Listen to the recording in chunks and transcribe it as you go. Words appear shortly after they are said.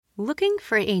Looking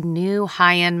for a new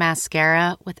high-end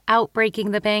mascara without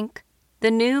breaking the bank? The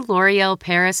new L'Oreal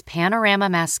Paris Panorama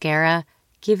Mascara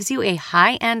gives you a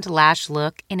high-end lash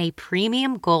look in a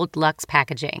premium gold luxe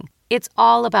packaging. It's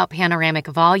all about panoramic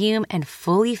volume and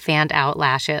fully fanned-out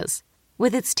lashes.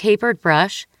 With its tapered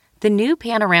brush, the new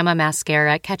Panorama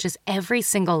Mascara catches every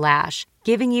single lash,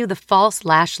 giving you the false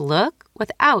lash look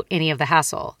without any of the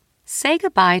hassle. Say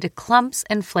goodbye to clumps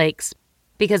and flakes,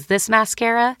 because this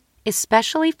mascara is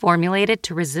specially formulated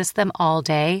to resist them all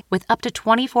day with up to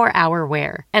 24-hour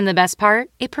wear. And the best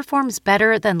part? It performs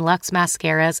better than Luxe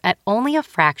mascaras at only a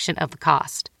fraction of the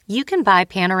cost. You can buy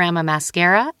Panorama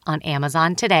Mascara on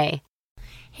Amazon today.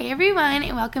 Hey everyone,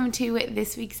 and welcome to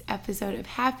this week's episode of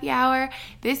Happy Hour.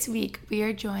 This week we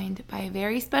are joined by a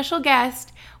very special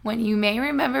guest, one you may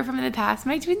remember from the past,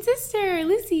 my twin sister,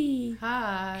 Lucy.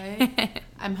 Hi.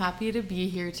 I'm happy to be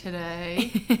here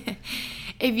today.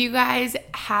 If you guys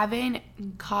haven't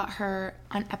caught her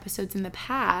on episodes in the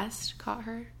past,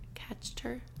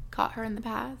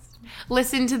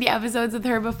 listened to the episodes with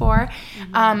her before,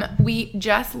 we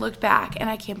just looked back, and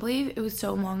I can't believe it was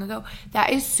so long ago.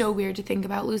 That is so weird to think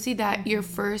about, Lucy, that your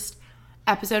first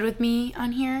episode with me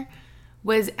on here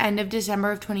was end of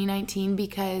December of 2019,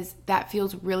 because that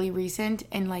feels really recent,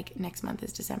 and like next month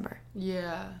is December.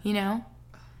 Yeah. You know?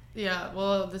 Yeah,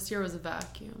 well, this year was a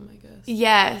vacuum, I guess.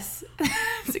 Yes.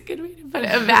 That's a good way to put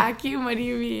it. A vacuum? What do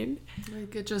you mean?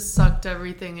 Like, it just sucked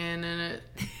everything in, and it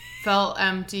felt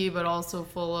empty, but also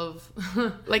full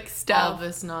of, like, stuff. All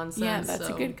this nonsense. Yeah, that's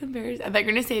a good comparison. I thought you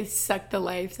were going to say it sucked the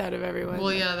lives out of everyone.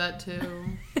 Well, yeah, that too.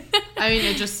 I mean,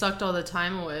 it just sucked all the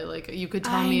time away. Like, you could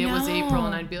tell me it was April,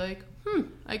 and I'd be like,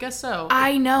 I guess so.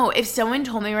 I know. If someone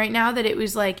told me right now that it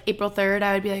was, like, April 3rd,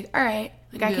 I would be like, all right.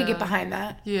 Like, I could get behind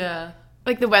that. Yeah.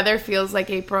 Like, the weather feels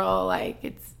like April. Like,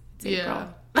 it's April.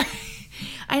 Yeah.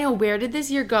 I know. Where did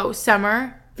this year go?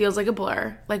 Summer feels like a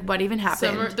blur. Like, what even happened?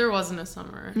 Summer? There wasn't a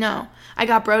summer. No. I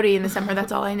got Brody in the summer.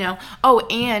 That's all I know. Oh,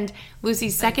 and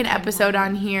Lucy's second episode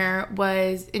on here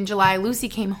was in July. Lucy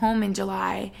came home in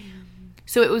July.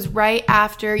 So it was right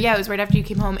after you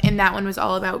came home, and that one was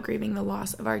all about grieving the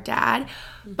loss of our dad.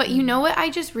 But you know what? I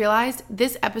just realized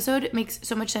this episode makes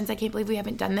so much sense. I can't believe we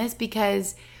haven't done this,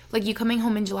 because like you coming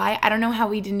home in July, I don't know how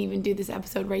we didn't even do this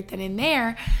episode right then and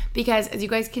there, because as you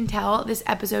guys can tell, this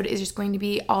episode is just going to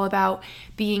be all about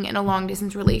being in a long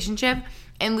distance relationship.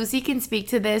 And Lucy can speak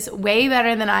to this way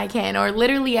better than I can, or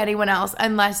literally anyone else,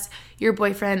 unless your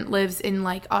boyfriend lives in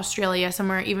like Australia,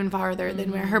 somewhere even farther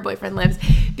than where her boyfriend lives,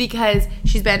 because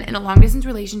she's been in a long distance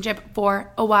relationship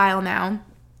for a while now.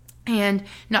 And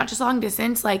not just long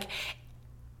distance, like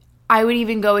I would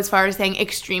even go as far as saying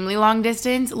extremely long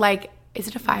distance. Like, is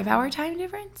it a 5-hour time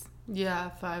difference?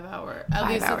 Yeah, 5 hour. At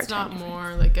least it's not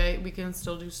more. Like, we can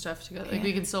still do stuff together. Like,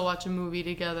 we can still watch a movie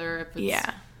together if it's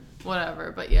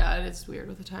whatever. But yeah, it's weird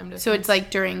with the time difference. So it's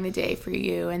like during the day for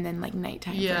you, and then like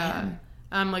nighttime for him.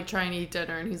 I'm like trying to eat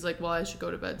dinner, and he's like, well, I should go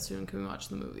to bed soon. Can we watch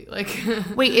the movie? Like,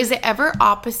 wait, is it ever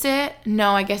opposite?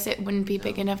 No, I guess it wouldn't be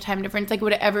big enough time difference. Like,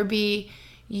 would it ever be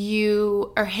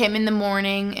you or him in the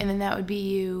morning, and then that would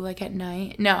be you like at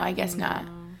night? No, I guess not.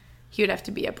 He would have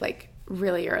to be up like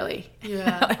really early.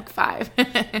 Yeah. Like 5.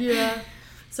 Yeah.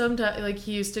 Sometimes, like,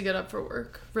 he used to get up for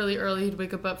work really early. He'd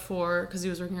wake up at 4 because he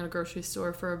was working at a grocery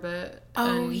store for a bit.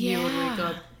 Oh, and yeah. He would wake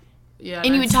up. Yeah.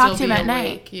 And you would talk to him at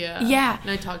night. Yeah. Yeah.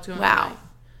 And I talked to him at night. Wow.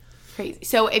 Crazy.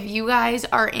 So if you guys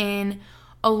are in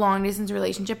a long distance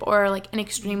relationship, or like an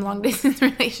extreme long distance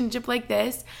relationship like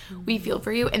this, we feel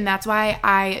for you. And that's why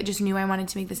I just knew I wanted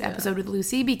to make this episode with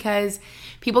Lucy, because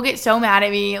people get so mad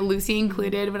at me, Lucy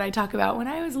included, when I talk about when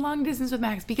I was long distance with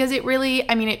Max, because it really,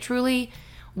 I mean, it truly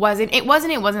wasn't at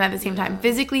the same time.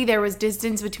 Physically, there was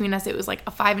distance between us. It was like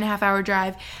a 5.5 hour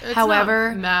drive. It's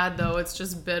However, not mad though. It's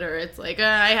just bitter. It's like,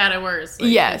 I had it worse.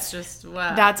 Like, yes. It's just,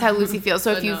 wow. That's how Lucy feels.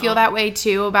 So if you feel that way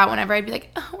too about whenever I'd be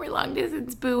like, oh, we're long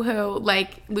distance, boo-hoo.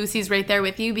 Like, Lucy's right there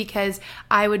with you, because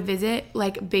I would visit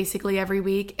like basically every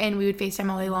week, and we would FaceTime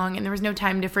all day long, and there was no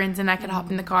time difference, and I could hop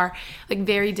in the car. Like,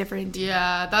 very different.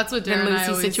 Yeah, that's what Darren and I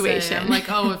always situation. say. I'm like,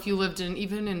 oh, if you lived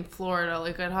even in Florida,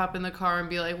 like, I'd hop in the car and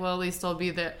be like, well, at least I'll be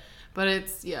there. But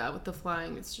it's, with the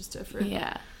flying, it's just different.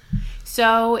 Yeah.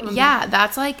 So,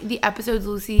 that's like the episodes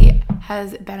Lucy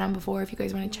has been on before, if you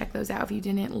guys want to check those out if you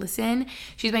didn't listen.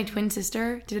 She's my twin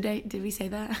sister. Did we say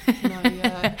that? Not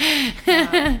yet.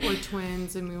 Yeah, we're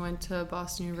twins, and we went to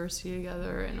Boston University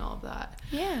together and all of that.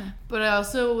 Yeah. But I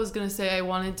also was going to say I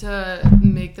wanted to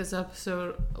make this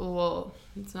episode, well,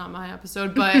 it's not my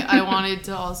episode, but I wanted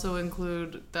to also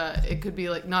include that it could be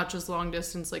like not just long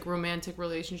distance, like romantic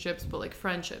relationships, but like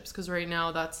friendships, because right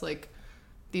now that's like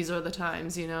these are the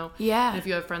times, you know? Yeah. And if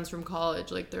you have friends from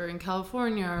college, like they're in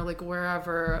California or like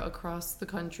wherever across the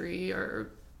country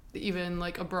or even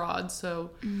like abroad. So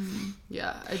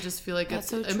yeah, I just feel like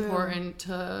That's it's so true. important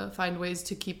to find ways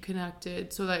to keep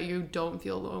connected so that you don't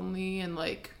feel lonely and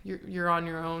like you're on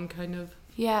your own kind of.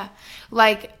 Yeah.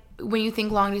 Like when you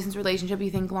think long distance relationship,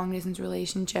 you think long distance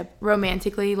relationship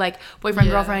romantically, like boyfriend,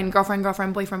 girlfriend, girlfriend,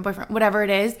 girlfriend, boyfriend, boyfriend, whatever it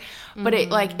is. But it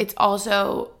like it's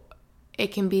also, it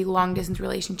can be long distance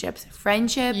relationships,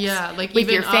 friendships. Yeah, like with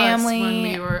even your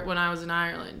family. us when I was in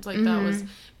Ireland, like that was.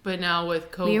 But now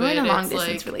with COVID, we were in a long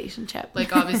distance like, relationship.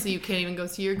 Like obviously you can't even go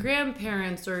see your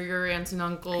grandparents or your aunts and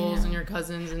uncles and your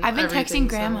cousins and I've been texting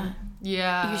grandma. So,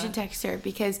 yeah. You should text her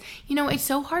because, you know, it's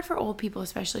so hard for old people,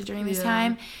 especially during this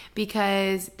time,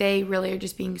 because they really are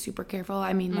just being super careful.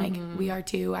 I mean, like, we are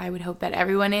too. I would hope that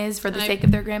everyone is for the sake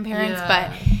of their grandparents, but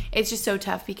it's just so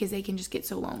tough because they can just get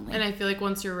so lonely. And I feel like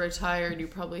once you're retired, you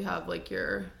probably have, like,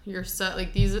 your set,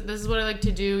 like, this is what I like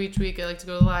to do each week. I like to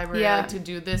go to the library. I like to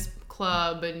do this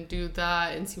club and do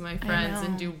that and see my friends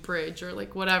and do bridge or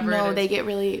like whatever. No, they get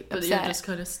really upset. But you're just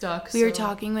kind of stuck. We were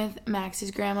talking with Max's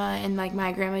grandma and like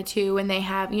my grandma too, and they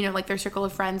have, you know, like their circle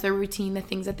of friends, their routine, the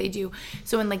things that they do.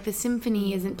 So when like the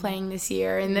symphony isn't playing this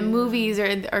year and the movies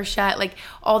are shut, like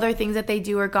all their things that they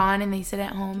do are gone and they sit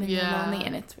at home and they're lonely,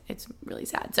 and it's really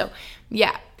sad. So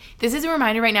yeah, this is a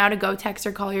reminder right now to go text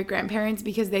or call your grandparents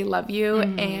because they love you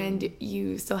and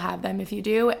you still have them if you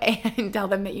do, and tell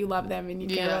them that you love them and you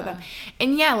care about them.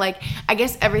 And yeah, like I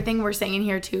guess everything we're saying in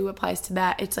here too applies to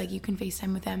that. It's like you can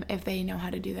FaceTime with them if they know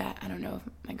how to do that. I don't know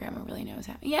if my grandma really knows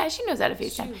how. Yeah, she knows how to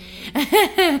FaceTime.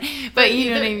 But you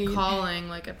know what I mean? Calling,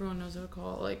 like everyone knows how to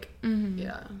call. Like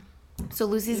yeah. So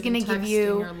Lucy's going to give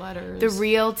you the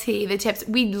real tea, the tips.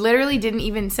 We literally didn't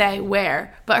even say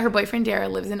where, but her boyfriend Dara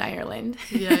lives in Ireland.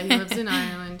 Yeah, he lives in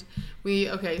Ireland.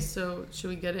 So should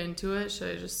we get into it?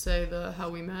 Should I just say how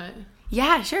we met?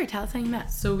 Yeah, sure. Tell us how you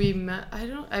met. So we met,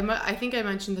 I think I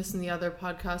mentioned this in the other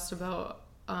podcast about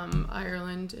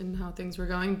Ireland and how things were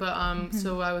going, but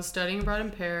so I was studying abroad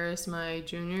in Paris my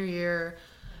junior year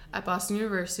at Boston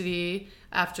University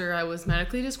after I was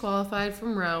medically disqualified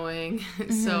from rowing.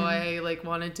 So I like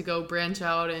wanted to go branch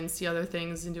out and see other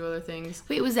things and do other things.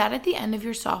 Wait, was that at the end of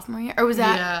your sophomore year? Or was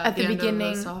that at the beginning?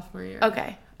 Of the sophomore year.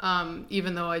 Okay.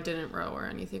 Even though I didn't row or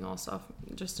anything, all stuff,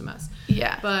 just a mess.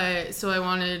 Yeah. But so I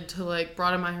wanted to like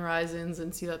broaden my horizons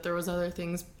and see that there was other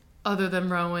things other than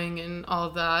rowing and all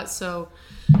of that. So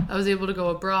I was able to go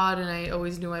abroad, and I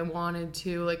always knew I wanted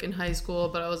to, like in high school,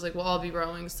 but I was like, well, I'll be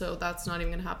rowing, so that's not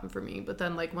even gonna happen for me. But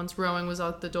then like once rowing was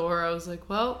out the door, I was like,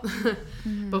 well,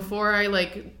 before I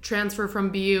like transfer from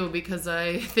BU because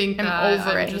I think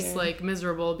I'm just like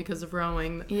miserable because of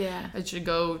rowing, I should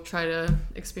go try to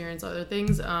experience other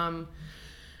things.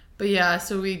 But yeah,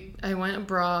 so I went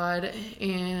abroad,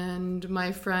 and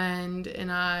my friend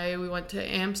and we went to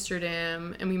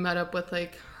Amsterdam, and we met up with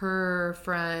like her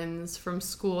friends from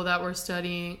school that were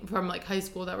studying, from like high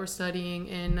school that were studying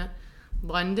in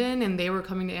London, and they were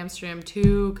coming to Amsterdam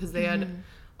too because they had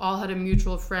a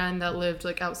mutual friend that lived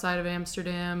like outside of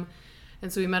Amsterdam.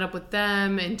 And so we met up with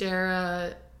them, and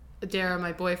Dara,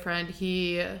 my boyfriend,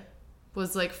 he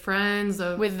was like friends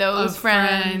with those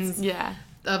friends. Yeah.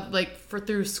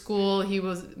 Through school, he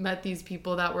met these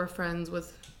people that were friends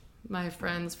with my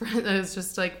friend's friend. It was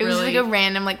just like really, it was like a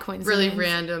random like coincidence. Really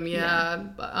random, yeah.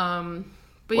 But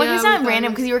well, yeah, it's not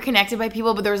random because you were connected by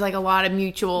people, but there was like a lot of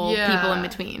mutual people in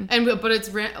between. But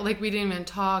it's like we didn't even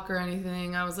talk or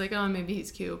anything. I was like, oh, maybe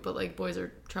he's cute, but like boys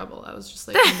are trouble. I was just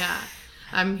like, nah,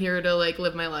 I'm here to like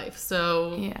live my life.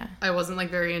 So I wasn't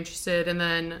like very interested. And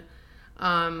then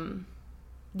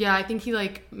I think he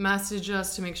like messaged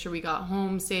us to make sure we got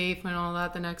home safe and all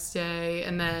that the next day.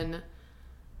 And then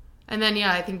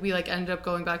I think we like ended up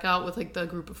going back out with like the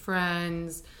group of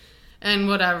friends and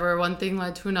whatever. One thing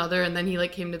led to another, and then he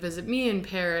like came to visit me in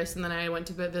Paris, and then I went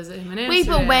to visit him in Amsterdam. Wait,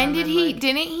 but when did he?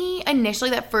 Didn't he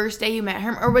initially that first day you met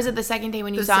him, or was it the second day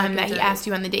when you saw him that he asked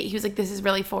you on the date? He was like, "This is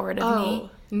really forward of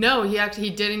me." No, he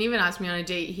didn't even ask me on a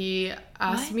date. He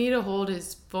asked me to hold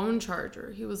his phone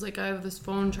charger. He was like, I have this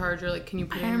phone charger. Like, can you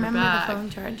put it in your bag? I remember the phone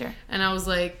charger. And I was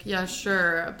like, yeah,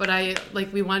 sure. But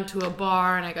we went to a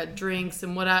bar and I got drinks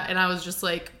and and I was just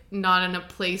like not in a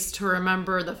place to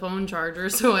remember the phone charger.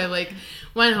 So I like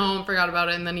went home, forgot about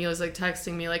it. And then he was like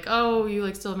texting me like, oh, you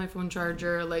like still have my phone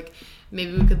charger? Like,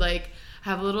 maybe we could like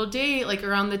have a little date like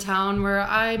around the town where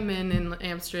I'm in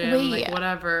Amsterdam, like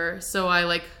whatever. So I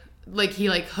like he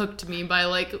like hooked me by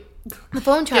like The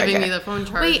phone charger. Giving me the phone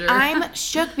charger. Wait, I'm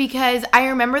shook because I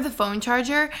remember the phone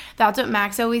charger. That's what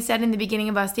Max always said in the beginning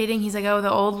of us dating. He's like, oh,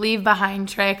 the old leave behind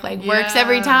trick, like, works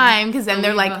every time because then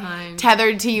they're, like,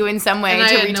 tethered to you in some way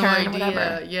to return or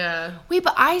whatever. Yeah. Wait,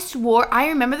 but I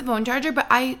remember the phone charger, but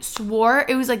I swore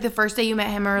it was, like, the first day you met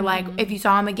him or, like, if you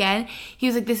saw him again, he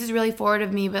was like, this is really forward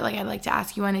of me, but, like, I'd like to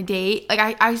ask you on a date.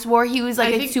 Like, I swore he was,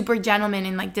 like, a super gentleman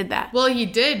and, like, did that. Well, he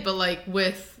did, but, like,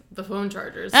 with the phone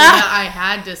chargers. So I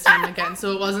had to see him again.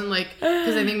 So it wasn't like,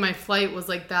 because I think my flight was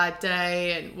like that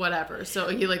day and whatever. So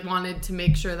he like wanted to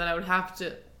make sure that I would have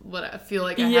to, I feel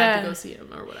like I had to go see him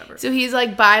or whatever. So he's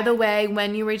like, by the way,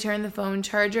 when you return the phone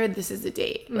charger, this is the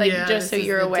date. Like, just so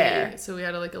you're aware. Date. So we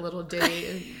had like a little date.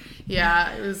 And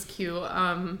yeah, it was cute.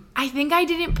 I think I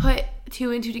didn't put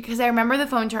 2 and 2 because I remember the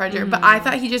phone charger, but I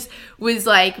thought he just was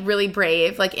like really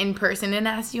brave, like in person and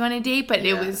asked you on a date, but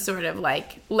it was sort of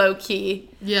like low key,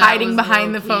 hiding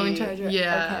behind the phone charger.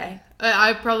 Yeah. Okay.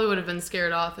 I probably would have been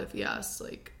scared off if he asked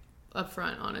like up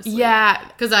front, honestly. Yeah.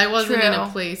 Because I wasn't in a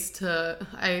place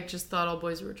I just thought all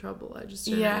boys were trouble. I just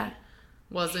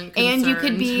wasn't concerned. And you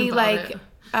could be like, it.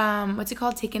 What's it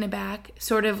called? Taken aback,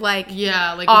 sort of like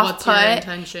like off what's your put.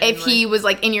 intention? If he was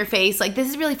like in your face, like this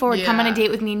is really forward. Come on a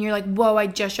date with me, and you're like, whoa, I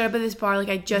just showed up at this bar, like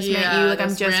I just met you, like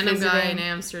I'm just random visiting. guy in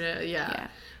Amsterdam, yeah.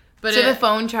 But so the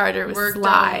phone charger was worked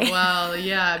sly. out well,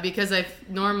 yeah, because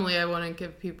normally I wouldn't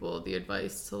give people the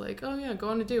advice to like, oh yeah, go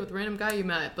on a date with a random guy you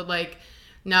met, but like.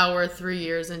 Now we're 3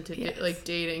 years into like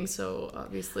dating, so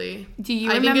obviously, do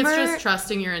you? I think it's just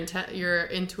trusting your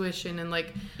intuition and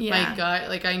like my gut.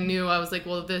 Like I knew I was like,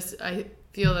 well, I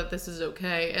feel that this is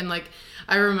okay, and like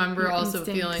I remember your also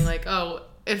instincts. Feeling like, oh,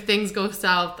 if things go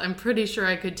south, I'm pretty sure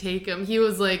I could take him. He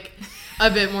was like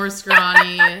a bit more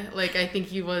scrawny. Like I think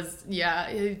he was,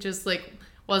 he just like.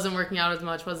 Wasn't working out as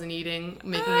much, wasn't eating,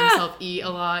 making himself eat a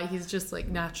lot. He's just like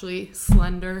naturally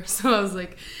slender. So I was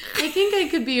like, I think I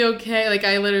could be okay. Like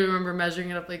I literally remember measuring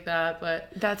it up like that, but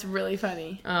that's really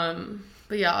funny.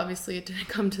 But yeah, obviously it didn't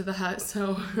come to that.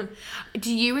 So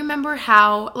do you remember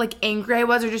how like angry I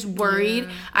was or just worried?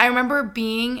 Yeah. I remember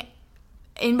being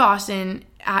in Boston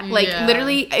at like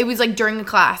literally it was like during a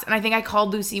class and I think I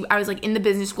called Lucy. I was like in the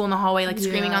business school in the hallway like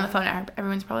screaming on the phone at her.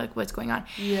 Everyone's probably like, what's going on?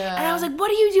 And I was like,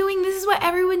 what are you doing? This is what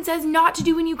everyone says not to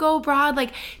do when you go abroad,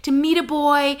 like to meet a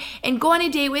boy and go on a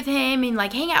date with him and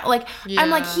like hang out. Like I'm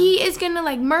like, he is gonna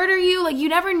like murder you. Like you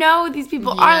never know who these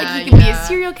people are. Like he could be a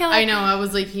serial killer. I know. I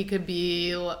was like, I could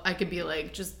be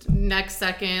like just next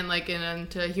second like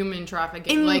into human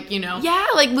trafficking. Like you know. Yeah,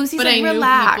 like Lucy's but like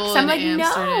relax. I'm like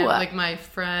Amsterdam, no. Like my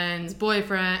friend's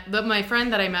boyfriend. But my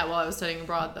friend that I met while I was studying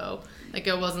abroad, though, like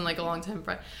it wasn't like a long time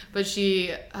friend, but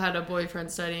she had a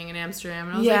boyfriend studying in Amsterdam,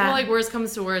 and I was like, well, like worst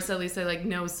comes to worst, at least I like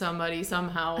know somebody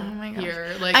somehow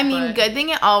here. Like, I mean, good thing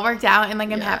it all worked out, and like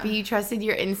I'm happy you trusted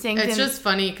your instincts. It's just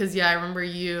funny because I remember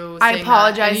you. I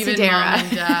apologize to Dara. Mom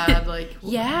and Dad, like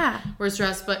we're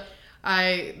stressed, but.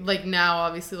 I like now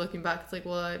obviously looking back, it's like,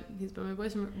 well, he's been my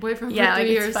boyfriend for 3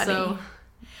 years, so.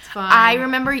 Fine. I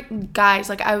remember, guys,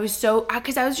 like I was so,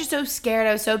 because I was just so scared.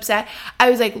 I was so upset. I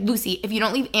was like, Lucy, if you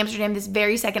don't leave Amsterdam this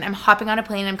very second, I'm hopping on a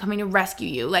plane and I'm coming to rescue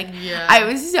you. Like, I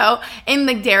was so, and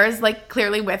like Dara's like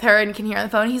clearly with her and can hear on the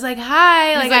phone. He's like,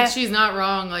 hi. He's like she's not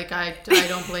wrong. Like, I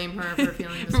don't blame her for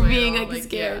feeling this way. For being like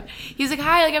scared. Yeah. He's like,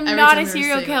 hi, like I'm not a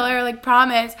serial killer. Like,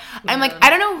 promise. I'm like, I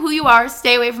don't know who you are.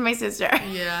 Stay away from my sister.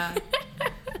 Yeah.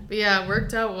 But yeah, it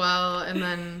worked out well, and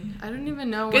then I don't even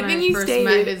know when I first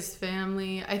met his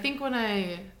family. I think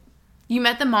when you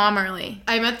met the mom early.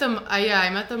 I met them. I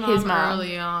met the mom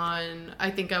early on. I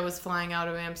think I was flying out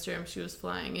of Amsterdam. She was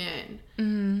flying in.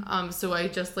 Mm-hmm. So I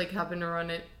just like happened to run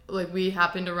it. Like we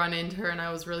happened to run into her, and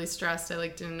I was really stressed. I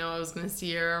like didn't know I was gonna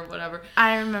see her or whatever.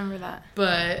 I remember that.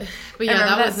 But yeah,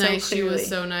 that was nice. So she was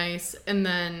so nice, and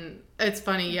then. It's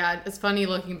funny, it's funny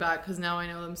looking back because now I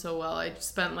know them so well. I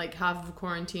spent like half of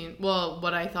quarantine, well,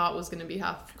 what I thought was going to be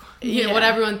half, what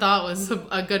everyone thought was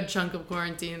a good chunk of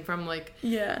quarantine from like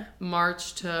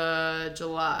March to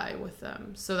July with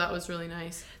them. So that was really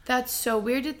nice. That's so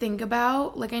weird to think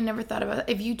about. Like I never thought about it.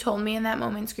 If you told me in that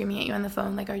moment screaming at you on the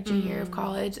phone like our junior year of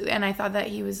college and I thought that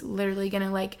he was literally going to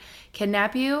like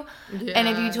kidnap you and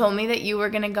if you told me that you were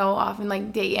going to go off and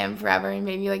like date him forever and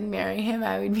maybe like marry him,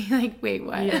 I would be like, wait,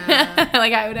 what?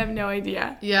 Like I would have no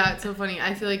idea. Yeah, it's so funny.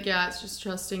 I feel like it's just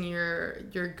trusting your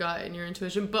gut and your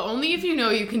intuition, but only if you know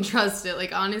you can trust it.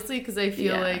 Like honestly, because I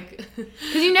feel like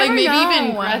because you never like maybe know.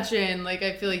 Even Gretchen, like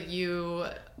I feel like you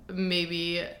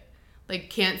maybe like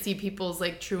can't see people's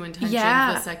like true intentions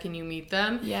the second you meet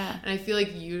them. Yeah, and I feel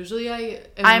like usually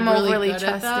I'm really good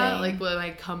at that. Like when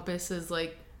my compass is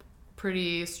like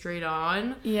pretty straight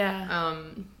on. Yeah.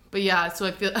 But yeah, so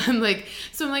I'm like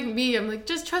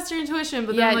just trust your intuition.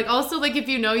 But then like also like if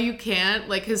you know you can't,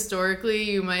 like historically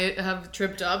you might have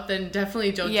tripped up, then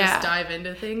definitely don't just dive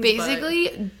into things.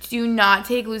 Basically, do not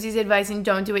take Lucy's advice and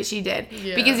don't do what she did.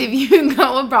 Yeah. Because if you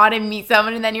go abroad and meet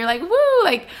someone and then you're like, woo,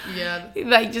 like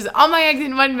just all my eggs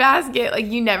in one basket, like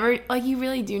you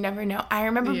really do never know. I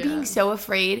remember being so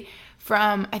afraid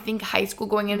from, I think, high school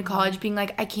going into college, being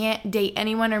like, I can't date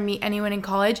anyone or meet anyone in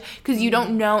college because you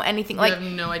don't know anything. Like, you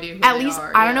have no idea who at they least,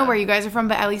 are. I don't know where you guys are from,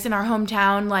 but at least in our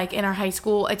hometown, like in our high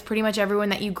school, it's pretty much everyone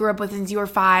that you grew up with since you were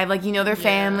 5. Like, you know their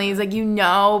families. Like, you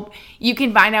know, you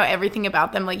can find out everything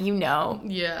about them. Like, you know.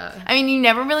 Yeah. I mean, you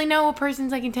never really know a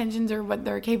person's, like, intentions or what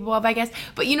they're capable of, I guess.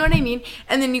 But you know what I mean?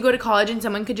 And then you go to college and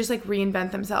someone could just, like,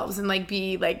 reinvent themselves and, like,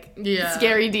 be, like,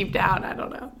 scary deep down. I don't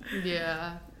know.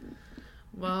 Yeah.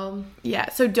 Well, yeah,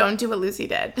 so don't do what Lucy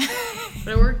did.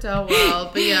 But it worked out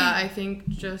well. But yeah, I think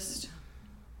just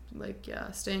like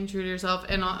staying true to yourself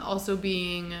and also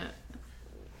being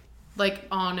like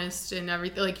honest and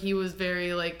everything. Like he was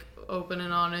very like open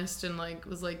and honest and like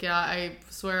was like, yeah, I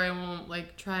swear I won't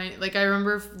like try. Like I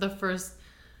remember the first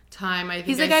time I think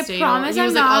he's like, I stayed. I promise he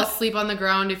was I'm like, not... I'll sleep on the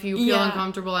ground if you feel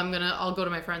uncomfortable. I'll go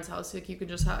to my friend's house. Like you could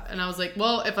just have. And I was like,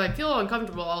 well, if I feel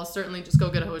uncomfortable, I'll certainly just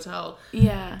go get a hotel.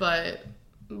 Yeah. But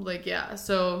like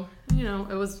so you know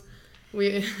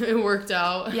it worked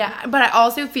out. Yeah, but I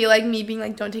also feel like me being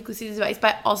like don't take Lucy's advice,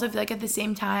 but I also feel like at the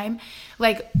same time,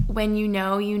 like when you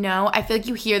know, I feel like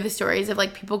you hear the stories of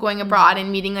like people going abroad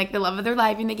and meeting like the love of their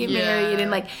life and they get married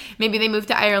and like maybe they move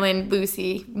to Ireland,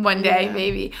 Lucy, one day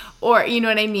maybe, or you know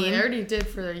what I mean. Well, I already did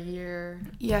for a year.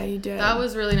 Yeah, you did. That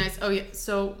was really nice. Oh yeah,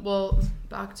 so well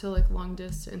back to like long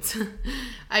distance.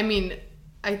 I mean,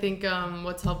 I think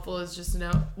what's helpful is just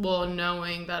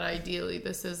knowing that ideally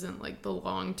this isn't like the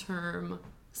long-term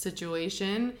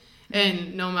situation.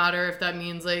 And no matter if that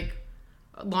means like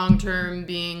long-term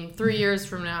being 3 years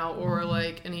from now or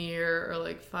like in a year or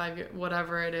like 5 years,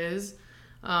 whatever it is,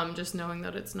 just knowing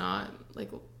that it's not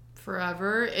like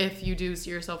forever if you do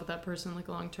see yourself with that person like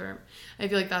long-term. I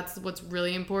feel like that's what's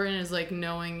really important is like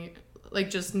knowing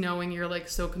you're like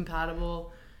so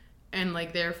compatible and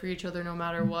like there for each other no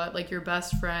matter what, like your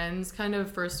best friends kind of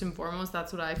first and foremost.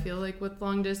 That's what I feel like with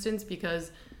long distance,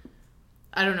 because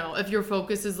I don't know, if your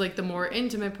focus is like the more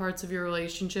intimate parts of your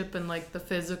relationship and like the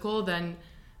physical, then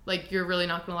like you're really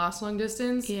not going to last long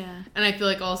distance. Yeah. And I feel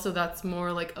like also that's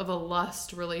more like of a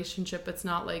lust relationship. It's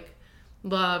not like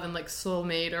love and like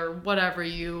soulmate or whatever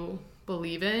you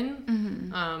believe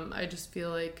in. I just feel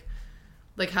like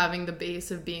having the base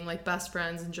of being like best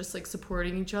friends and just like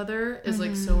supporting each other is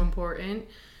like so important.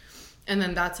 And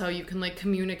then that's how you can like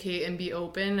communicate and be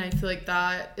open. I feel like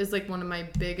that is like one of my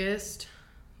biggest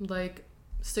like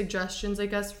suggestions, I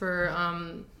guess, for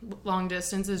long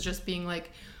distance is just being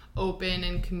like open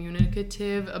and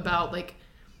communicative about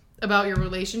your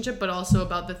relationship, but also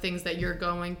about the things that you're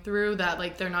going through that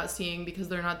like they're not seeing because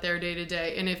they're not there day to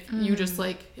day. And if you just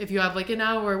like, if you have like an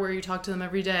hour where you talk to them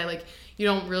every day, like you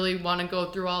don't really want to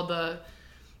go through all the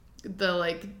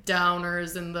like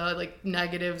downers and the like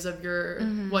negatives of your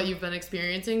what you've been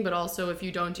experiencing. But also if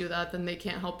you don't do that, then they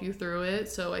can't help you through it.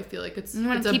 So I feel like it's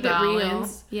a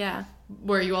balance. Yeah.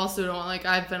 Where you also don't, like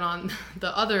I've been on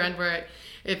the other end where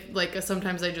if like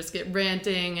sometimes I just get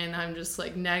ranting and I'm just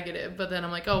like negative, but then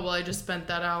I'm like, oh well, I just spent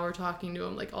that hour talking to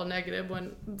him like all negative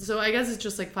so I guess it's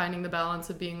just like finding the balance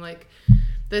of being like,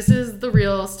 this is the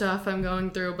real stuff I'm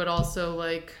going through, but also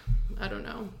like, I don't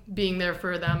know, being there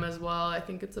for them as well. I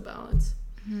think it's a balance.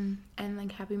 And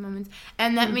like happy moments.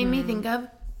 And that made me think of,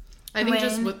 I think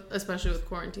just especially with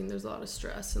quarantine, there's a lot of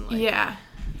stress and like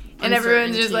and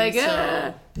everyone's just like,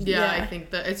 so, I think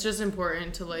that it's just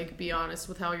important to like be honest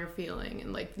with how you're feeling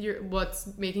and like what's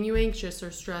making you anxious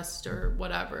or stressed or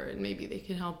whatever, and maybe they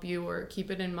can help you or keep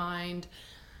it in mind.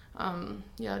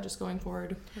 Just going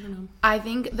forward. I don't know. I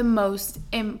think the most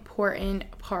important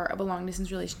part of a long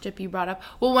distance relationship you brought up,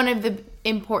 well, one of the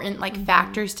important like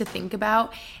factors to think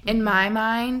about in my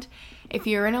mind, if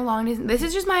you're in a long distance, this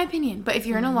is just my opinion, but if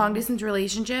you're in a long distance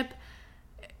relationship,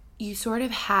 you sort of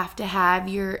have to have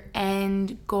your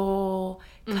end goal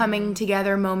coming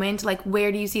together moment. Like,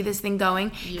 where do you see this thing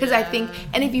going? Because I think,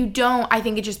 and if you don't, I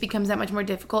think it just becomes that much more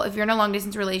difficult. If you're in a long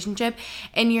distance relationship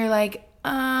and you're like,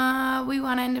 we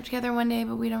want to end up together one day,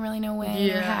 but we don't really know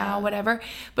when or how, whatever.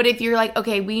 But if you're like,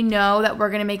 okay, we know that we're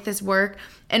going to make this work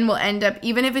and we'll end up,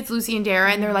 even if it's Lucy and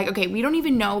Dara and they're like, okay, we don't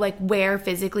even know like where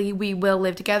physically we will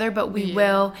live together, but we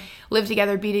will live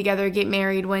together, be together, get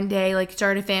married one day, like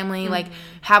start a family, like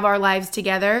have our lives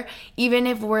together. Even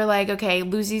if we're like, okay,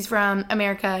 Lucy's from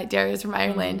America, Dara's from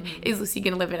Ireland. Is Lucy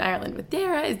going to live in Ireland with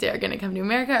Dara? Is Dara going to come to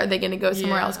America? Are they going to go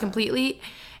somewhere else completely?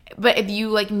 But if you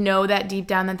like know that deep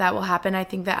down that will happen, I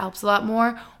think that helps a lot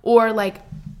more. Or like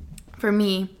for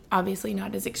me, obviously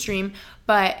not as extreme,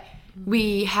 but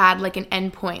we had like an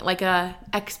end point, like a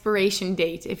expiration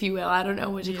date, if you will. I don't know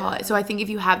what you call it. So I think if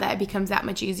you have that, it becomes that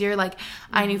much easier. Like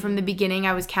I knew from the beginning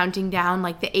I was counting down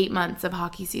like the 8 months of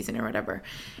hockey season or whatever.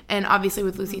 And obviously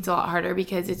with Lucy, it's a lot harder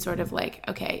because it's sort of like,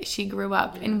 okay, she grew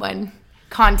up in one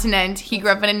continent, he grew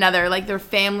up in another, like their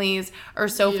families are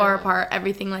so far apart,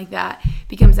 everything like that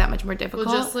becomes that much more difficult.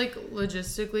 Well, just like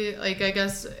logistically, like I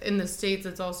guess in the States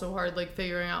it's also hard like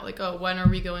figuring out like, oh, when are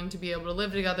we going to be able to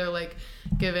live together, like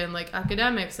given like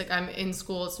academics, like I'm in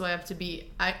school so I have to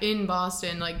be in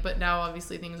Boston, like, but now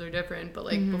obviously things are different, but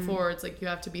like before it's like you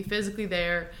have to be physically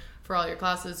there for all your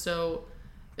classes, so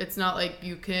it's not like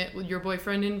you can with your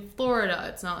boyfriend in Florida,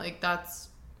 it's not like that's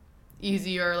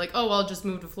easier, like, oh, I'll just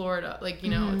move to Florida, like,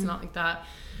 you know, it's not like that.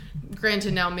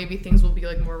 Granted, now maybe things will be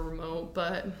like more remote,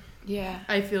 but yeah,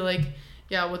 I feel like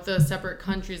with the separate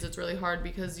countries it's really hard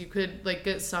because you could like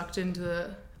get sucked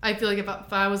into I feel like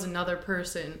if I was another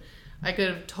person, I could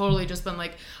have totally just been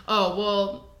like, oh,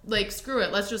 well, like, screw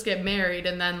it, let's just get married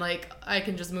and then like I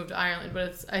can just move to Ireland.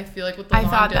 But I feel like with the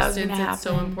long distance it's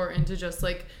so important to just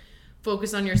like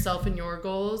focus on yourself and your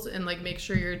goals and like make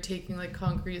sure you're taking like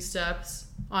concrete steps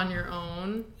on your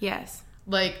own. Yes.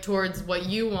 Like towards what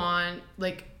you want,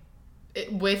 like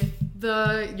with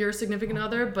your significant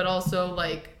other, but also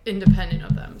like independent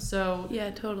of them. So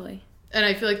yeah, totally. And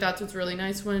I feel like that's what's really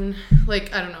nice when,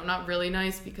 like, I don't know, not really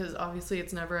nice because obviously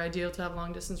it's never ideal to have a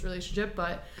long distance relationship,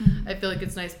 but I feel like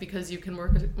it's nice because you can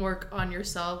work on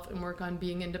yourself and work on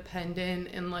being independent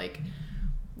and like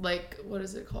what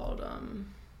is it called?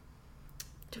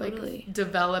 Totally. Like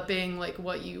developing like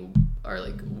what you are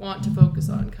like want to focus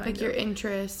on, kind like of your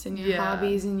interests and your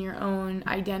hobbies and your own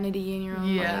identity in your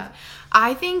own life.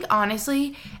 I think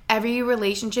honestly every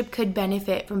relationship could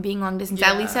benefit from being long distance,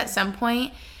 at least at some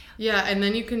point. Yeah, and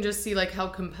then you can just see like how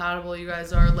compatible you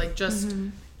guys are, like just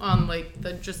on like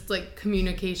the just like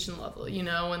communication level, you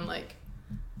know, and like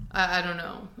I don't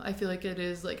know. I feel like it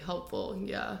is like helpful,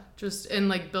 just in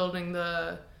like building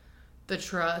the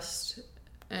trust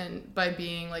and by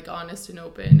being like honest and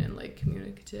open and like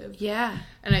communicative. Yeah.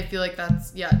 And I feel like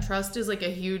that's trust is like a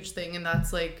huge thing, and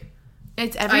that's like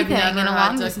it's everything. I've never in a had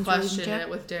long to distance question relationship. it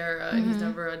with Dara, and he's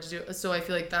never had to do it. So I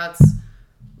feel like that's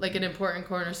like an important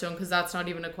cornerstone because that's not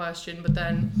even a question. But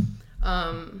then,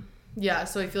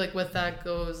 so I feel like with that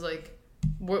goes like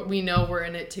we know we're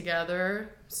in it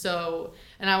together. So,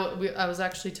 and I was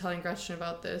actually telling Gretchen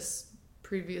about this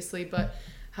previously, but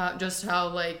how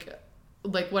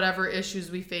like whatever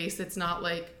issues we face, it's not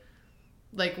like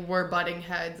we're butting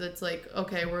heads. It's like,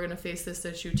 okay, we're gonna face this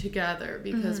issue together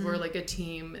because we're like a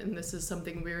team, and this is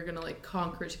something we're gonna like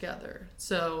conquer together.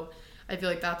 So I feel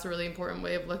like that's a really important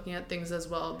way of looking at things as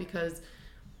well, because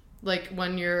like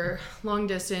when you're long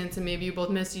distance and maybe you both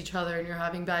miss each other and you're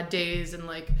having bad days and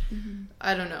like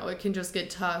I don't know, it can just get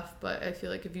tough. But I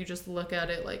feel like if you just look at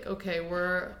it like, okay,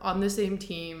 we're on the same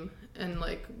team, and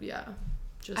like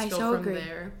just go from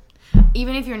there.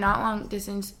 Even if you're not long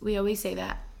distance, we always say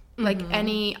that. Like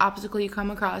any obstacle you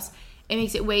come across, it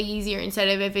makes it way easier instead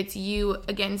of if it's you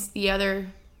against the other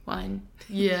one.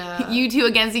 Yeah. You two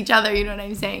against each other, you know what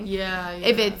I'm saying? Yeah.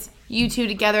 If it's you two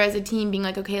together as a team being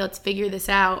like, okay, let's figure this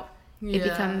out, it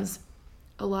becomes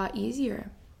a lot easier.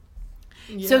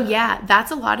 Yeah. So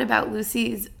that's a lot about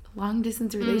Lucy's long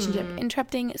distance relationship.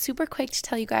 Interrupting super quick to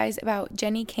tell you guys about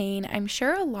Jenni Kayne. I'm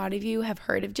sure a lot of you have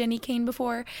heard of Jenni Kayne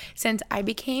before, since I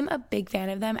became a big fan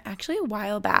of them actually a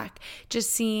while back.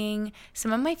 Just seeing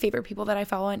some of my favorite people that I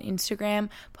follow on Instagram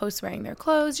post wearing their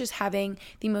clothes, just having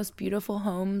the most beautiful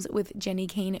homes with Jenni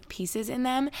Kayne pieces in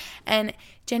them. And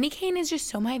Jenni Kayne is just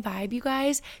so my vibe, you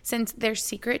guys, since their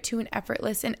secret to an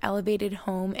effortless and elevated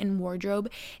home and wardrobe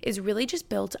is really just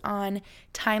built on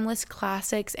timeless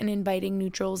classics and inviting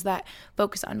neutrals that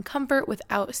focus on comfort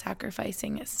without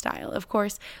sacrificing style. Of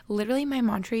course, literally my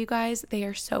mantra, you guys, they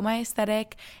are so my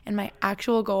aesthetic and my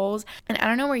actual goals. And I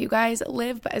don't know where you guys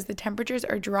live, but as the temperatures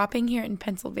are dropping here in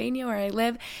Pennsylvania where I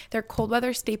live, their cold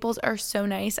weather staples are so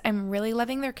nice. I'm really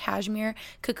loving their cashmere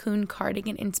cocoon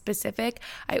cardigan in specific.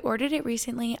 I ordered it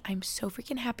recently. I'm so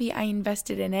freaking happy I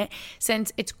invested in it,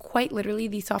 since it's quite literally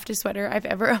the softest sweater I've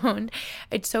ever owned.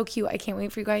 It's so cute. I can't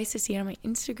wait for you guys to see it on my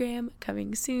Instagram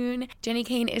coming soon. Jenni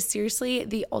Kayne is seriously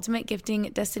the ultimate gifting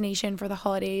destination for the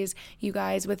holidays, you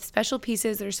guys, with special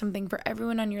pieces. There's something for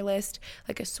everyone on your list,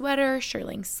 like a sweater,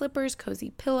 shearling slippers,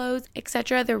 cozy pillows,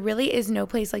 etc. There really is no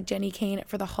place like Jenni Kayne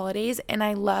for the holidays, and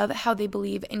I love how they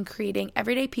believe in creating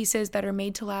everyday pieces that are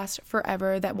made to last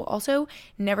forever that will also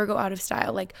never go out of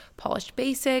style, like polished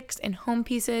basics and home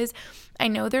pieces. I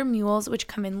know their mules, which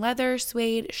come in leather,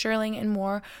 suede, shearling, and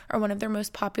more, are one of their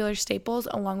most popular staples,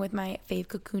 along with my fave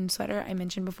cocoon sweater I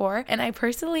mentioned before. And I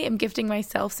personally am gifting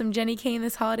myself some Jenni Kayne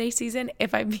this holiday season,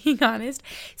 if I'm being honest,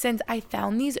 since I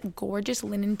found these gorgeous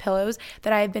linen pillows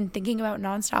that I have been thinking about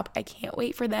nonstop. I can't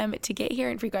wait for them to get here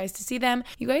and for you guys to see them.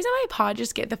 You guys on my pod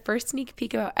just get the first sneak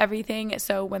peek about everything,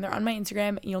 so when they're on my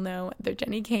Instagram, you'll know they're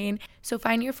Jenni Kayne. So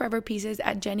find your forever pieces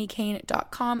at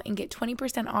jennikayne.com and get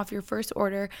 20% off your first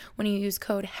order when you use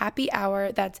code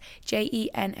HAPPYHOUR. That's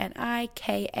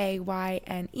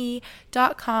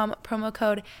JENNIKAYNE.com, promo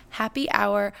code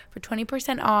HAPPYHOUR for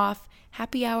 20% off.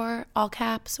 Happy hour, all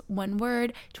caps, one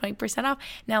word, 20% off.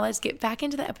 Now let's get back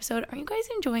into the episode. Are you guys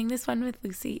enjoying this one with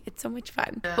Lucy? It's so much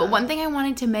fun. But one thing I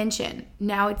wanted to mention,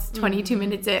 now it's 22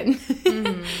 minutes in.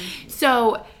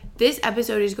 So this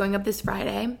episode is going up this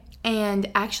Friday,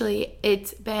 and actually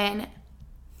it's been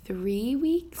 3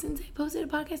 weeks since I posted a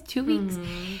podcast, 2 weeks.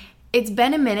 It's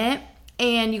been a minute.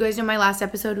 And you guys know my last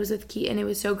episode was with Keaton. It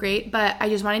was so great. But I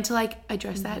just wanted to, like,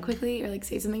 address that quickly or, like,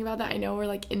 say something about that. I know we're,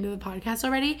 like, into the podcast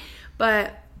already.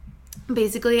 But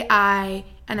basically, I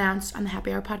announced on the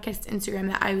Happy Hour Podcast Instagram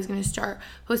that I was going to start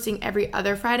posting every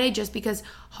other Friday just because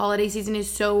holiday season is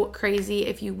so crazy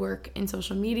if you work in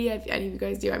social media. If any of you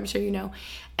guys do, I'm sure you know.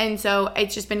 And so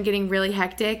it's just been getting really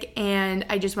hectic, and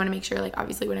I just want to make sure, like,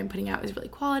 obviously what I'm putting out is really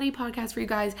quality podcast for you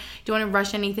guys. Don't want to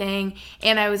rush anything.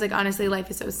 And I was like, honestly,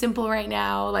 life is so simple right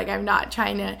now. Like, I'm not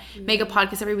trying to make a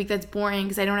podcast every week that's boring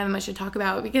because I don't have much to talk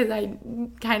about because I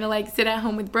kind of like sit at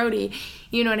home with Brody.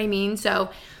 You know what I mean? So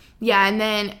yeah, and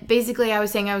then basically I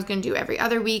was saying I was going to do every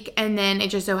other week, and then it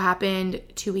just so happened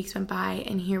 2 weeks went by,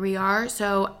 and here we are.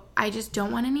 So I just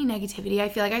don't want any negativity. I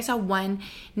feel like I saw one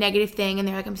negative thing, and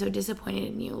they're like, I'm so disappointed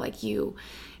in you. Like, you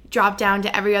drop down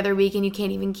to every other week, and you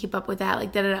can't even keep up with that.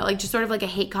 Like, da-da-da. Like, just sort of like a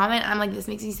hate comment. And I'm like, this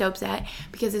makes me so upset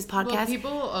because this podcast. Well,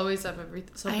 people always have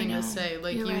something to say.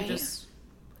 Like, you right. just.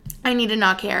 I need to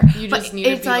not care. You just need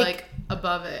to be like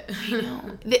above it. I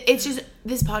know. It's just,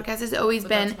 this podcast has always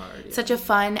been such a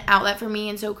fun outlet for me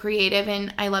and so creative,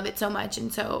 and I love it so much.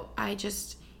 And so I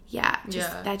just,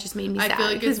 that just made me sad. I feel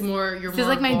like it's more, you're more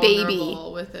like my vulnerable baby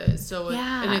with it. So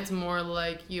and it's more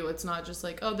like you. It's not just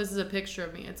like, oh, this is a picture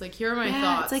of me. It's like, here are my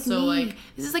thoughts. It's like so me. Like,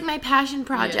 this is like my passion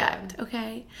project. Yeah.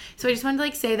 Okay. So I just wanted to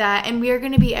like say that, and we are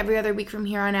going to be every other week from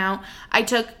here on out. I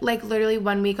took like literally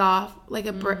 1 week off, like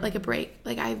a break.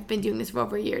 Like, I've been doing this for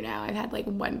over a year now. I've had like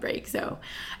one break, so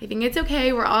I think it's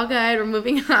okay. We're all good. We're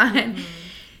moving on.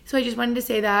 So I just wanted to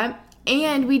say that,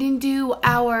 and we didn't do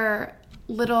our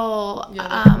little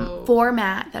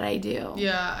format that I do.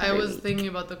 Yeah, I was thinking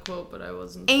about the quote, but I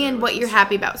wasn't sure. And what you're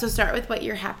happy about. So start with what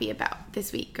you're happy about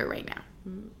this week or right now.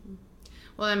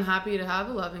 Well, I'm happy to have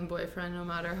a loving boyfriend no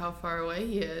matter how far away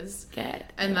he is. Good.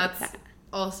 And that's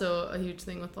also a huge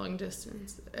thing with long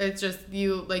distance. It's just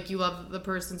you love the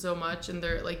person so much, and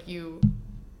they're like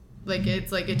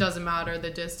it's like it doesn't matter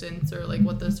the distance or like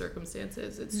what the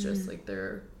circumstances. It's just like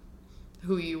they're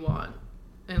who you want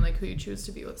and like who you choose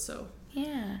to be with. So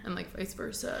yeah, and like vice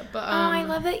versa. But I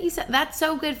love that you said that's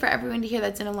so good for everyone to hear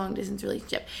that's in a long distance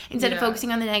relationship. Instead of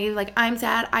focusing on the negative, like, I'm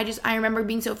sad, I remember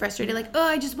being so frustrated, like, oh,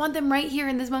 I just want them right here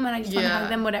in this moment, I just want to hug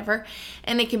them, whatever.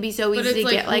 And it can be so easy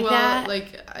to get like that.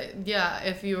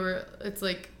 If you were, it's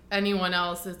like anyone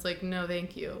else, it's like, no,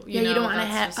 thank you. You don't want to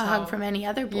have a hug from any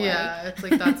other boy. Yeah, it's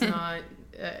like that's not.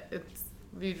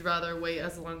 You'd rather wait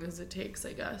as long as it takes,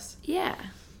 I guess. Yeah.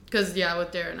 Because,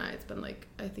 with Dara and I, it's been, like,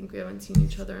 I think we haven't seen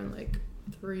each other in, like,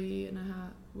 5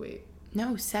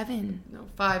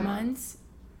 months.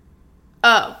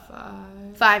 Oh.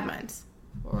 5 months.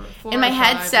 Or 4 in my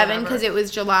head, 5, 7, because it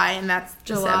was July, and that's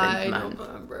July, the 7th month.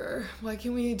 November. Why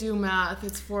can't we do math?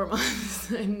 It's 4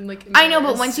 months. And, like, I know,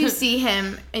 but once you see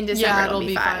him in December, it'll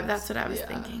be 5. That's what I was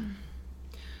thinking.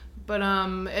 But,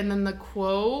 and then the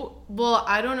quote, well,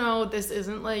 I don't know, this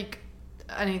isn't, like,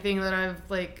 anything that I've,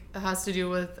 like, has to do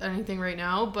with anything right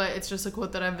now, but it's just a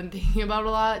quote that I've been thinking about a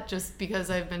lot, just because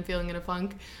I've been feeling in a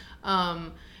funk.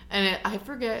 And I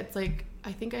forget, it's, like,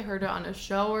 I think I heard it on a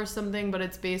show or something, but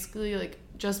it's basically, like,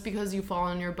 just because you fall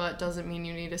on your butt doesn't mean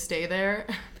you need to stay there.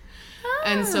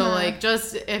 And so, like,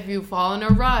 just if you fall in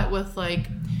a rut with, like,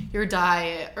 your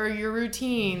diet or your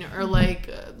routine or, like,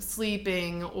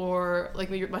 sleeping or, like,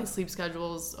 my sleep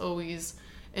schedule is always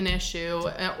an issue,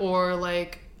 or,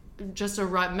 like, just a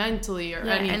rut mentally or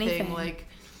anything, like,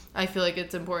 I feel like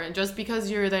it's important. Just because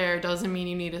you're there doesn't mean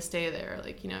you need to stay there.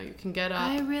 Like, you know, you can get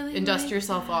up and dust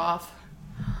yourself off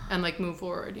and, like, move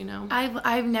forward, you know?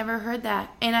 I've never heard that,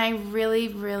 and I really,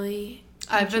 really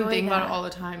I've been thinking about it all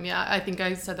the time. Yeah, I think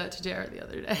I said that to Dara the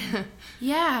other day.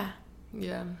 Yeah.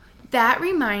 That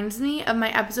reminds me of my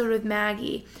episode with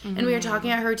Maggie. And we were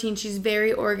talking about her routine. She's a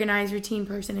very organized routine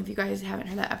person, if you guys haven't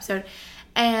heard that episode.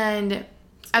 And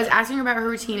I was asking her about her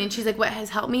routine, and she's like, what has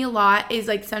helped me a lot is,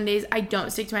 like, some days I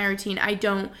don't stick to my routine. I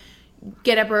don't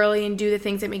get up early and do the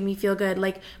things that make me feel good,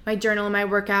 like my journal and my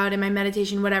workout and my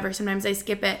meditation, whatever. Sometimes I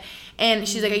skip it. And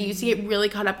she's like, I used to get really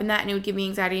caught up in that, and it would give me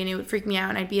anxiety, and it would freak me out,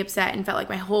 and I'd be upset and felt like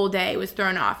my whole day was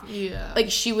thrown off. Yeah.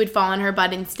 Like, she would fall on her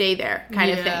butt and stay there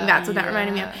kind of thing. That's what that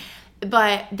reminded me of.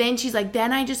 But then she's like,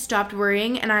 then I just stopped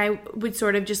worrying, and I would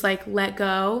sort of just, like, let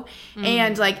go.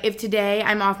 And, like, if today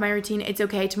I'm off my routine, it's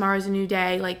okay. Tomorrow's a new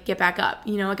day. Like, get back up.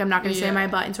 You know, like, I'm not going to stay in my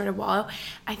butt and sort of wallow.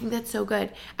 I think that's so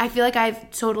good. I feel like I've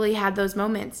totally had those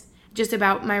moments just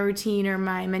about my routine or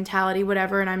my mentality,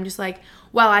 whatever. And I'm just like,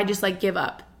 well, I just, like, give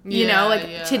up. You know,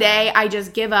 like, today I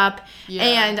just give up,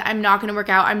 and I'm not going to work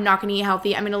out. I'm not going to eat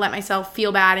healthy. I'm going to let myself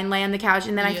feel bad and lay on the couch,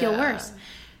 and then I feel worse.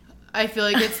 I feel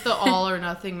like it's the all or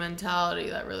nothing mentality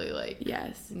that really, like,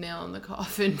 nail in the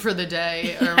coffin for the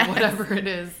day or whatever it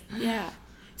is. Yeah.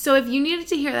 So if you needed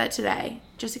to hear that today,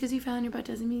 just because you fell on your butt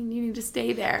doesn't mean you need to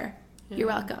stay there. Yeah. You're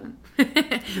welcome.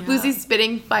 Lucy's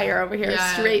spitting fire over here,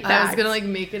 straight back. I was going to, like,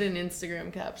 make it an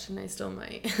Instagram caption. I still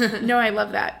might. No, I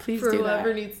love that. Please for do that. For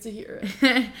whoever needs to hear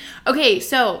it. Okay,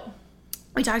 so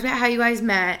we talked about how you guys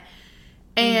met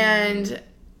and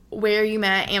where you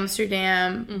met,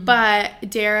 Amsterdam, but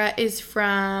Dara is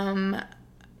from,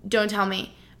 don't tell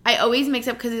me. I always mix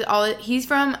up because he's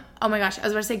from, oh my gosh, I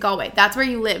was about to say Galway. That's where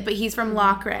you live, but he's from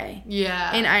Loughrea.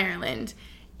 Yeah. In Ireland.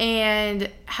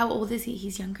 And how old is he?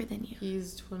 He's younger than you.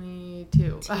 He's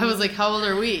 22. I was like, how old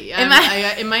are we? In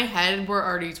my head, we're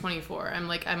already 24. I'm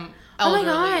elderly. Oh my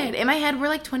God. In my head, we're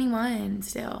like 21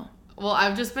 still. Well,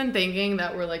 I've just been thinking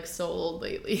that we're, like, so old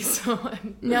lately, so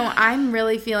No, I'm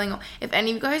really feeling... If any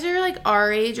of you guys are, like,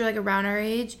 our age or, like, around our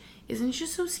age, isn't it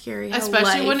just so scary how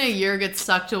especially when a year gets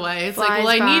sucked away. It's like, well,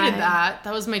 I needed that.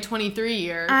 That was my 23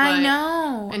 year. I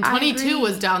know. And 22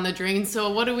 was down the drain,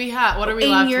 so what do we have? What are we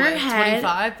left with?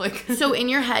 25? Like, so in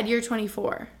your head, you're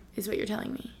 24, is what you're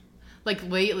telling me. Like,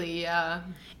 lately, yeah.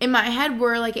 In my head,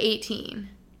 we're, like, 18.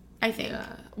 I think.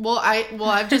 Yeah. Well,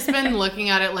 I've just been looking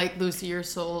at it like, Lucy, you're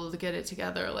so old to get it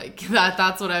together. Like,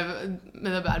 that's what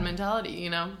the bad mentality,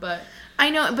 you know? But I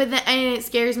know, but then, and it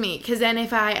scares me, because then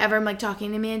if I ever am, like,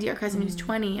 talking to Mandy, our cousin who's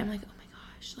 20, I'm like, oh my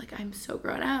gosh, like, I'm so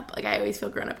grown up. Like, I always feel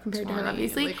grown up compared to her,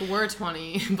 obviously. Like, we're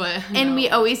 20, but... And we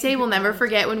always say we'll never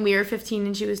forget when we were 15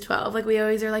 and she was 12. Like, we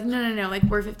always are like, no, like,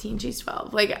 we're 15, she's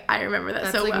 12. Like, I remember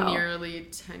that so well. That's, like, nearly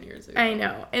 10 years ago. I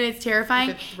know, and it's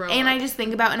terrifying. And I just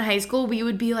think about in high school, we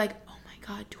would be like,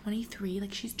 God, 23,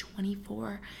 like, she's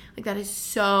 24. Like, that is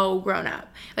so grown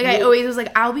up. Like, I always was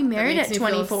like, I'll be married at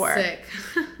 24. Sick.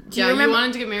 Do you remember? You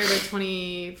wanted to get married at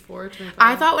 24, 25?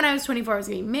 I thought when I was 24 I was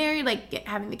getting married, like,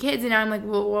 having the kids, and now I'm like,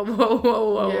 whoa.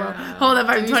 Hold up,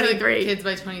 I'm 23. Kids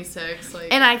by 26.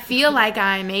 Like, and I feel like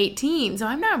I'm 18, so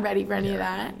I'm not ready for any of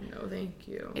that. No, thank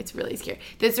you. It's really scary.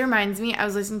 This reminds me, I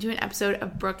was listening to an episode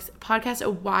of Brooke's podcast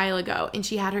a while ago, and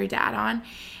she had her dad on,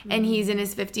 and he's in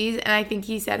his 50s, and I think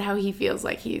he said how he feels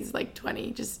like he's, like,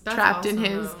 20, just trapped in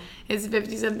his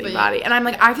 50-something body. And I'm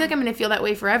like, I feel like I'm going to feel that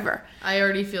way forever. I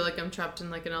already feel like I'm trapped in,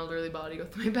 like, an elderly body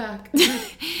with my back.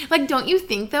 Like, don't you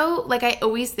think, though? Like, I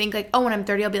always think, like, oh, when I'm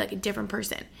 30, I'll be, like, a different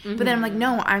person. But then I'm like,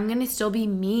 no, I'm going to still be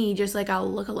me, just, like, I'll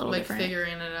look a little different. Like,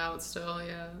 figuring it out still,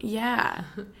 yeah. Yeah.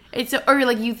 It's or,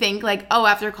 like, you think, like, oh,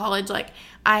 after college, like,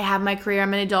 I have my career,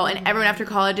 I'm an adult, and everyone after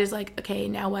college is like, okay,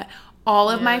 now what?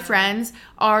 All of my friends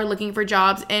are looking for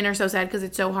jobs and are so sad because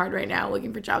it's so hard right now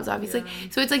looking for jobs, obviously. Yeah.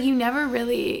 So it's like you never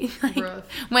really, like,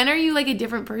 when are you, like, a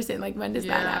different person? Like, when does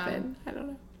that happen? I don't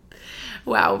know.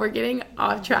 Wow, we're getting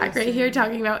off track right here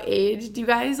talking about age. Do you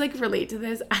guys, like, relate to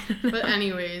this? I don't know. But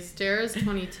anyways, Dara's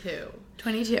 22.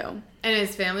 22. And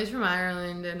his family's from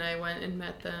Ireland, and I went and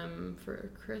met them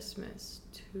for Christmas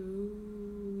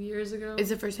 2 years ago. Is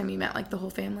the first time you met, like, the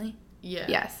whole family? Yeah.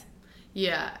 Yes.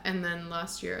 Yeah, and then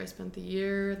last year I spent the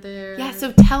year there. Yeah,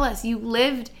 so tell us, you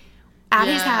lived at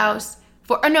his house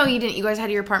for, or no, you didn't, you guys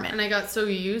had your apartment. And I got so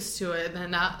used to it,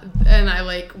 and I,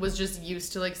 like, was just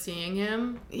used to, like, seeing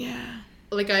him. Yeah.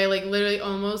 Like, I, like, literally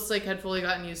almost, like, had fully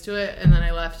gotten used to it, and then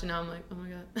I left, and now I'm like, oh my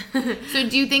God. So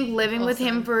do you think living with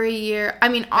him for a year, I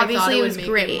mean, obviously it was great. I thought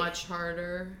it would make it much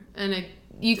harder, and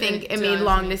you think it made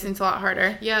long distance a lot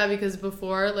harder? Yeah, because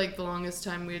before, like, the longest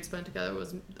time we had spent together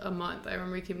was a month. I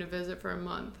remember we came to visit for a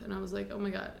month, and I was like, oh my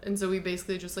God. And so we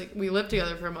basically just, like, we lived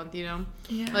together for a month, you know?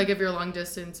 Yeah. Like, if you're long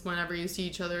distance, whenever you see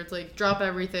each other, it's like, drop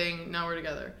everything, now we're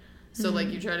together. So, like,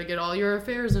 you try to get all your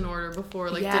affairs in order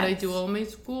before, like, did I do all my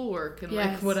schoolwork and,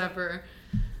 like, whatever.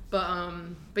 But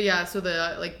yeah, so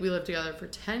we lived together for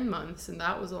 10 months, and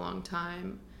that was a long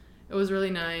time. It was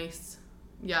really nice.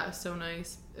 Yeah, so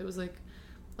nice. It was like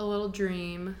a little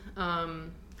dream.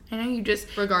 I know you just,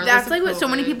 regardless that's of like what so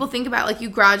many COVID. people think about. Like, you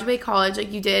graduate college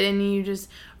like you did, and you just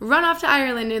run off to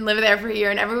Ireland and live there for a year,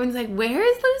 and everyone's like, where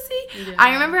is Lucy? Yeah.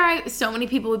 I remember so many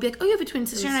people would be like, oh, you have a twin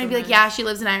sister? It was And I'd so be like, nice. yeah, she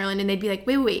lives in Ireland. And they'd be like,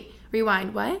 wait,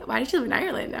 rewind, what? Why did she live in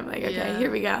Ireland? I'm like, okay, Yeah.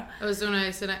 here we go. It was so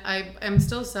nice, and I'm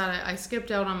still sad. I skipped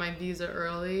out on my visa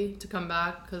early to come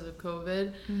back because of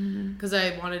COVID, because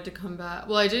I wanted to come back.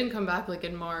 Well, I didn't come back like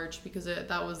in March because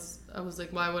I was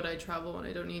like, why would I travel when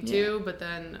I don't need to? But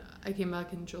then I came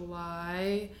back in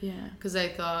July, Yeah. because I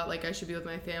thought like I should be with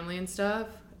my family and stuff,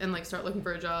 and like start looking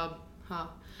for a job,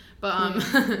 But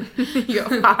You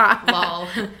go, lol.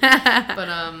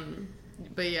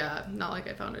 But yeah, not like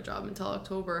I found a job until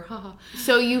October. Haha.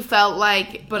 So you felt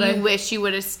like, But you I wish you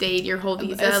would have stayed your whole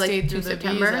visa, I like stayed through through the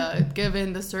September? visa,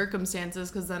 given the circumstances,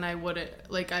 because then I would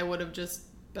have just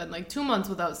been like 2 months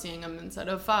without seeing him instead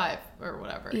of 5 or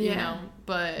whatever, you Yeah. know.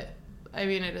 But I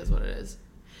mean, it is what it is.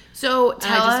 So And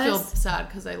tell I just us. feel sad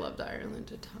because I loved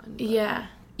Ireland a ton. but-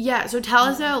 Yeah, so tell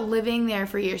us about living there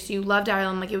for years. So you loved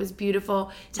Ireland, like it was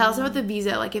beautiful. Tell us about the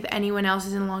visa, like if anyone else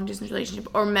is in a long distance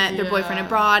relationship or met their boyfriend Yeah.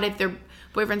 abroad, if their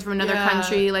boyfriend's from another Yeah.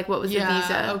 country, like what was the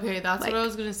visa? Okay, that's like? what I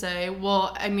was gonna say.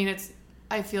 Well, I mean,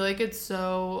 I feel like it's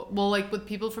so, well, like with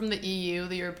people from the EU,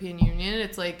 the European Union,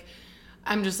 it's like,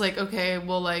 I'm just like, okay,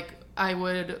 well, like, I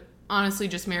would honestly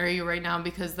just marry you right now,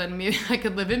 because then maybe I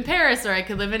could live in Paris, or I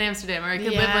could live in Amsterdam, or I could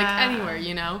live like Yeah. anywhere,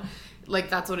 you know? Like,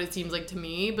 that's what it seems like to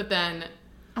me. But then,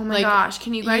 Oh my like, gosh,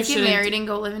 can you guys get shouldn't- married and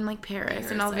go live in like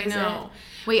Paris and I'll I visit? know.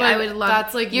 Wait, But I would love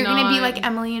that's, like, you're gonna be not- like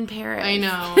Emily in Paris. I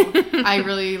know. I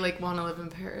really like want to live in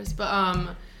Paris, but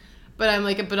I'm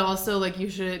like, but also like you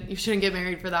shouldn't get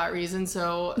married for that reason.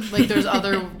 So like there's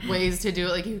other ways to do it.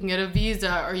 Like you can get a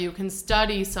visa, or you can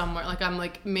study somewhere. Like I'm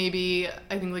like, maybe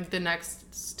I think like the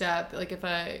next step, like if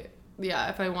I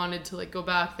wanted to like go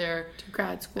back there To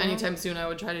grad school. anytime soon, I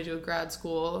would try to do a grad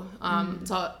school.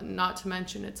 So not to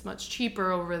mention it's much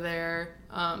cheaper over there.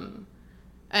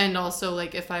 And also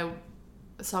like if I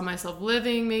saw myself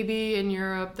living maybe in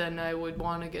Europe, then I would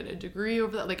want to get a degree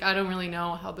over that. Like I don't really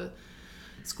know how the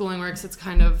schooling works. It's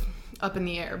kind of up in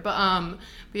the air. But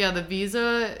yeah, the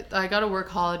visa, I got a work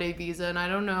holiday visa, and I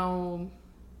don't know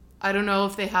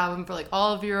if they have them for like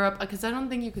all of Europe, because I don't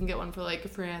think you can get one for like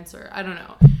France, or I don't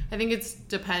know. I think it's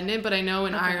dependent, but I know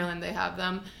in Ireland they have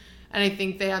them. And I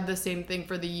think they have the same thing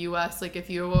for the US. Like if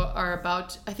you are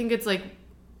I think it's like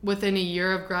within a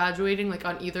year of graduating, like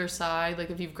on either side, like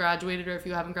if you've graduated or if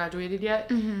you haven't graduated yet,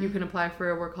 you can apply for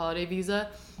a work holiday visa,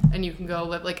 and you can go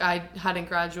live. Like I hadn't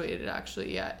graduated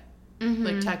actually yet,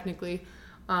 like technically.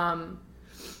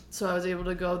 So I was able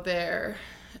to go there,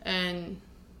 and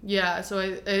yeah, so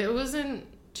it wasn't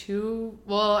too,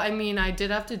 well, I mean, I did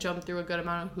have to jump through a good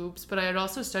amount of hoops, but I had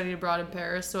also studied abroad in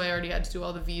Paris, so I already had to do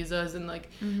all the visas and like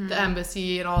the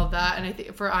embassy and all of that. And I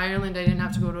think for Ireland, I didn't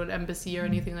have to go to an embassy or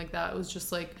anything like that. It was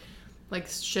just like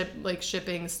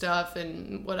shipping stuff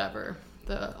and whatever,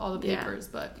 all the papers.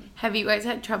 But Have you guys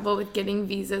had trouble with getting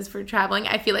visas for traveling?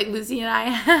 I feel like Lucy and I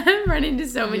have run into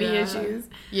so many issues.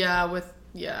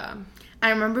 Yeah, I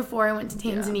remember before I went to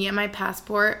Tanzania, my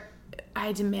passport, I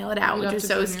had to mail it out, You'd which have was to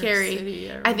so go in your scary.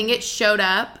 city, I think it showed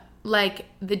up like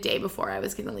the day before I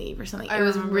was going to leave or something. It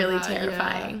was remember really that,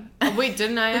 terrifying. Yeah. Oh, wait,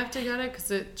 didn't I have to get it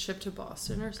because it shipped to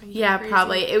Boston or something? Yeah, crazy?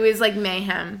 probably. It was like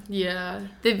mayhem. Yeah.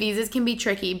 The visas can be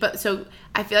tricky, but so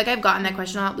I feel like I've gotten that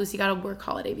question a lot. Lucy got a work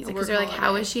holiday visa because work they're like, how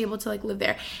holiday. is she able to like live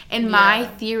there? And my Yeah.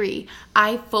 theory,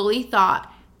 I fully thought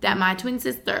that my twin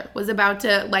sister was about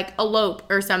to like elope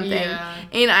or something Yeah.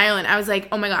 in Ireland. I was like,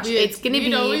 oh my gosh, it's gonna we'd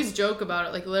be. always joke about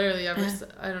it, like literally ever.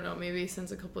 I don't know, maybe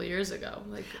since a couple of years ago.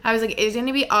 Like I was like, it's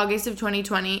gonna be August of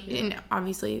 2020, and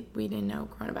obviously we didn't know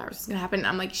coronavirus was gonna happen.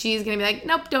 I'm like, she's gonna be like,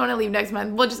 nope, don't want to leave next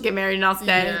month. We'll just get married and I'll stay.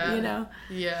 Yeah. You know.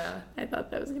 Yeah. I thought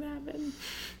that was gonna happen.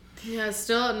 Yeah,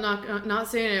 still not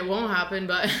saying it won't happen,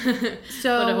 but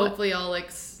So- but hopefully I'll like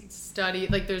study.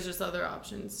 Like there's just other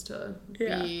options to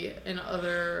be in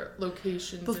other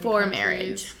locations Before and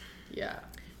marriage. countries. Yeah.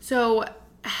 So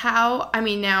how? I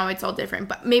mean, now it's all different,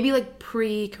 but maybe like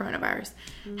pre-coronavirus,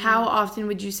 how often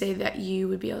would you say that you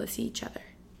would be able to see each other?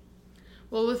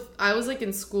 Well, I was like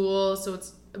in school, so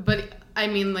but I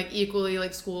mean like equally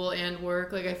like school and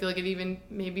work. Like I feel like it'd even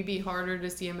maybe be harder to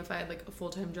see him if I had like a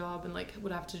full-time job and like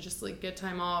would have to just like get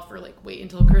time off or like wait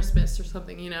until Christmas or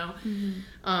something, you know.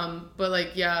 But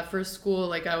like yeah, for school,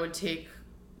 like I would take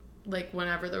like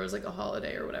whenever there was like a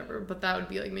holiday or whatever, but that would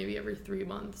be like maybe every 3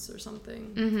 months or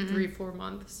something, 3-4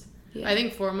 months. Yeah. I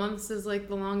think 4 months is like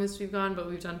the longest we've gone, but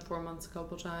we've done 4 months a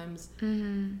couple times.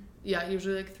 Yeah,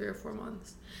 usually like 3 or 4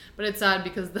 months. But it's sad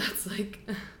because that's like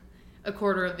a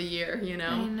quarter of the year, you know?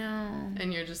 I know.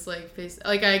 And you're just like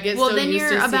I get well, so then used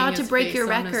you're to about seeing to break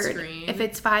your on a record screen. if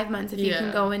it's 5 months, if you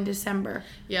can go in December.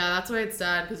 Yeah, that's why it's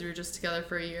sad, because we were just together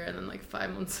for a year and then like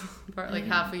 5 months apart, like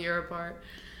half a year apart.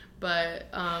 But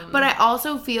I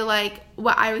also feel like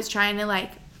what I was trying to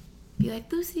like be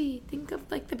like, Lucy, think of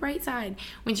like the bright side,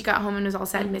 when she got home and was all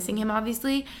sad missing him,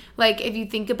 obviously. Like, if you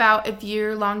think about if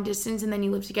you're long distance and then you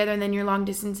live together and then you're long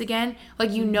distance again, like,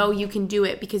 you know you can do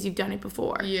it because you've done it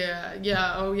before. I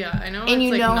know. And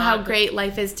you know how great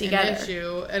life is together. An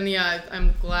issue. And yeah,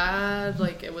 I'm glad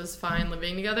like it was fine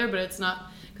living together, but it's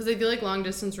not, because I feel like long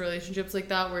distance relationships like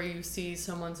that, where you see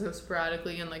someone so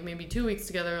sporadically and like maybe 2 weeks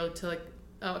together to like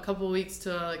a couple of weeks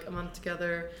to like a month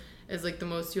together is like the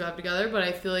most you have together. But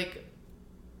I feel like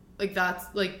that's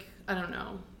like, I don't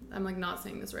know, I'm like not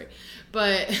saying this right,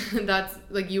 but that's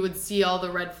like you would see all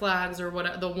the red flags or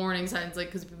what the warning signs, like,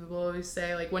 because people always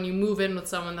say like when you move in with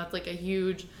someone, that's like a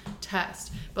huge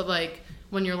test. But like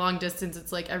when you're long distance,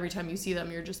 it's like every time you see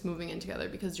them, you're just moving in together,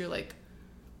 because you're like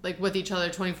with each other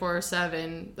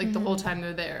 24/7, like the whole time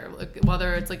they're there, like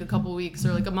whether it's like a couple weeks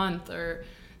or like a month, or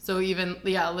so even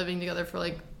living together for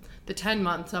like the 10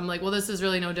 months, I'm like, well, this is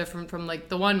really no different from like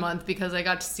the 1 month, because I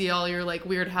got to see all your like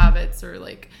weird habits, or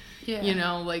like you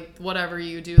know, like whatever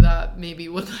you do that maybe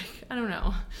would like, I don't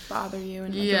know, bother you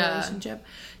in like a relationship.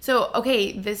 So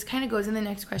okay, this kind of goes in the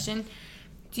next question.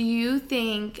 Do you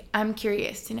think, I'm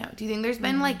curious to know, do you think there's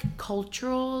been like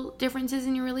cultural differences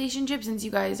in your relationship, since you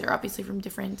guys are obviously from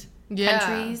different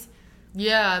countries?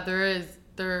 Yeah, there is.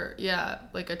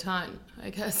 Like a ton,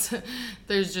 I guess.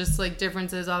 There's just like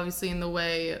differences obviously in the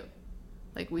way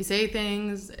like we say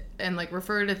things and like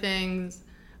refer to things,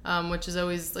 which is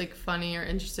always like funny or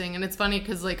interesting. And it's funny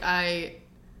because like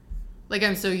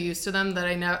I'm so used to them that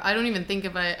I don't even think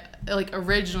if I like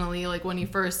originally, like when he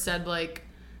first said like,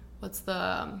 what's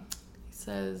the he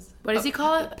says, what does he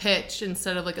call it? Pitch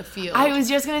instead of like a field. I was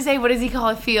just gonna say, what does he call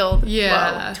a field?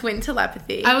 Yeah. Whoa, twin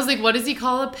telepathy. I was like, what does he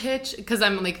call a pitch? Because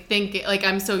I'm like thinking, like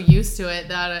I'm so used to it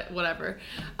that whatever,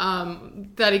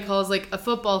 that he calls like a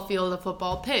football field a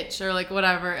football pitch, or like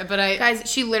whatever. But guys,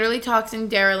 she literally talks in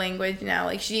Dara language now.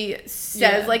 Like she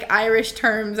says like Irish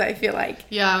terms, I feel like.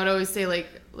 Yeah, I would always say like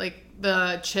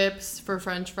the chips for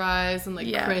French fries, and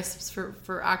like crisps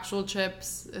for actual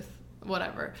chips, if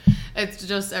whatever. It's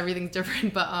just everything's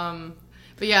different, but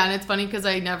yeah, and it's funny because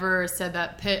I never said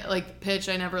that pitch.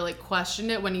 I never like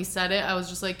questioned it when he said it. I was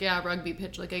just like, yeah, rugby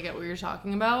pitch. Like I get what you're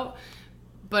talking about,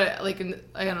 but like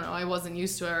I don't know, I wasn't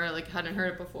used to it, or like hadn't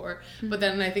heard it before. But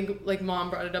then I think like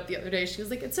mom brought it up the other day. She was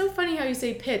like, it's so funny how you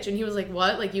say pitch, and he was like,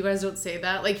 what? Like you guys don't say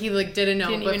that? Like he like didn't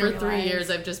know, but for 3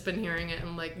 years I've just been hearing it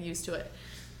and like used to it.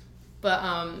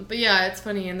 But yeah, it's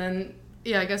funny. And then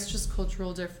yeah, I guess just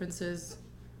cultural differences.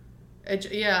 I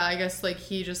guess like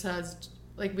he just has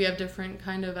like we have different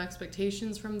kind of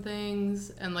expectations from things,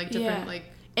 and like different like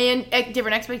and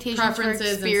different expectations,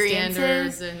 preferences, for experiences.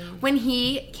 And standards. And when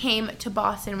he came to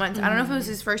Boston once, I don't know if it was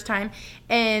his first time,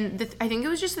 and I think it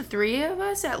was just the three of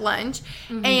us at lunch,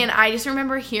 and I just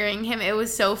remember hearing him. It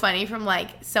was so funny from like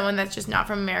someone that's just not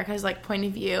from America's like point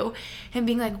of view, and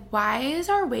being like, why is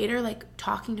our waiter like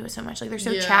talking to us so much? Like they're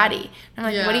so chatty. And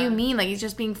I'm like, what do you mean? Like he's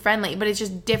just being friendly, but it's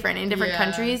just different in different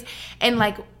countries. And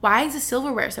like, why is the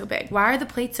silverware so big? Why are the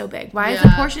plates so big? Why is the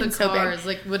portion so big?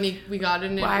 Like when we got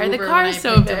in an why Uber, are the cars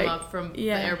so big? Him up from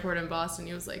the airport in Boston,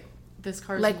 he was like, this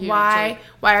car's like huge. why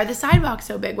are the sidewalks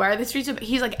so big? Why are the streets so big?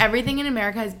 He's like, everything in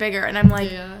America is bigger. And I'm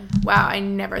like, wow, I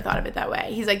never thought of it that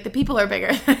way. He's like, the people are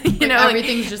bigger. you know,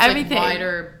 everything's just everything. Like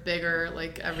wider, bigger,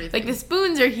 like everything. Like the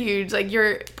spoons are huge. Like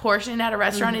your portion at a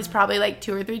restaurant is probably like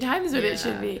 2 or 3 times what it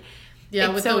should be. Yeah,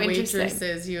 it's with so the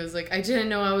waitresses, he was like, I didn't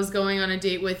know I was going on a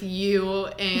date with you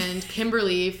and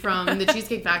Kimberly from the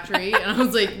Cheesecake Factory. And I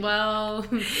was like, well.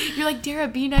 You're like, Dara,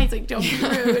 be nice. Like, don't be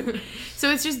rude.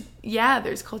 So it's just,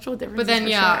 there's cultural differences. But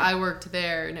then, I worked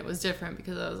there and it was different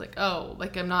because I was like, oh,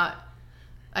 like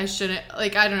I shouldn't,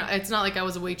 like, I don't know. It's not like I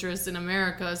was a waitress in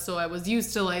America, so I was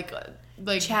used to like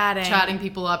chatting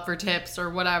people up for tips or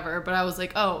whatever. But I was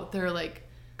like, oh, they're like,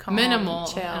 calm, minimal,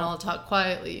 chill, and I'll talk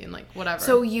quietly and like whatever.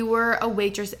 So you were a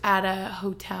waitress at a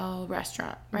hotel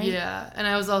restaurant, right? Yeah, and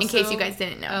I was also, in case you guys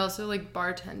didn't know, I also like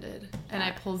bartended, and I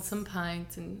pulled some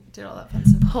pints and did all that fun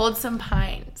stuff. Pulled some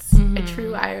pints, a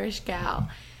true Irish gal.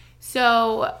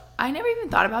 So I never even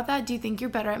thought about that. Do you think you're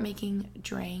better at making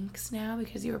drinks now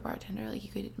because you were a bartender? Like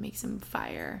you could make some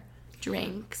fire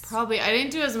drinks. Probably. I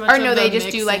didn't do as much. Or no, of the they just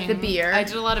mixing. do like the beer. I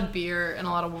did a lot of beer and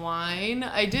a lot of wine.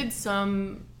 I did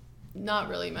some. Not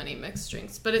really many mixed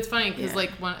drinks, but it's funny because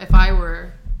like if I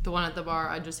were the one at the bar,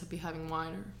 I'd just be having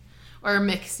wine or a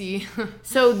mixie.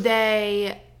 So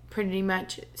they pretty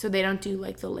much, so they don't do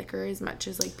like the liquor as much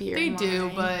as like beer. They and do,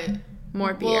 wine. but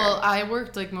more beer. Well, I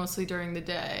worked like mostly during the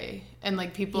day, and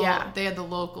like people, Yeah. they had the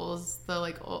locals, the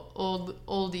like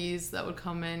oldies that would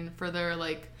come in for their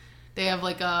like, they have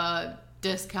like a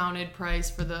discounted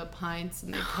price for the pints,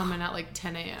 and they come in at like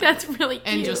 10 a.m. That's really cute.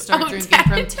 and just start drinking 10.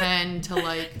 from 10 to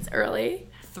like It's early.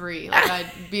 3. Like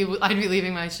I'd be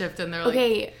leaving my shift, and they're like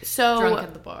Okay, so drunk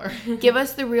at the bar. give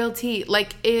us the real tea.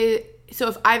 Like, so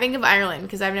if I think of Ireland,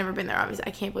 because I've never been there, obviously,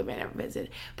 I can't believe I never visited.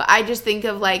 But I just think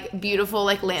of like beautiful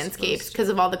like landscapes because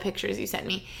of all the pictures you sent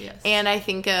me. Yes. And I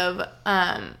think of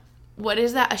what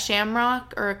is that? A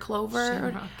shamrock or a clover?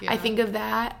 Shamrock, yeah. I think of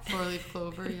that 4-leaf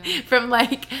clover, yeah. from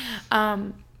like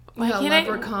why got can't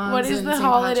leprechauns what is and the St.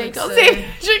 holiday Patrick's called? Day. St.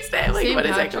 Patrick's Day. Like, St. what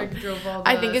is that Patrick called? drove all the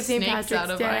I think of St. snakes Patrick's out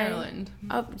of Day. Ireland.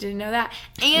 Oh, didn't know that.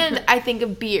 And I think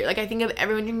of beer. Like, I think of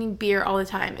everyone drinking beer all the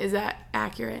time. Is that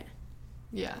accurate?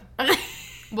 Yeah.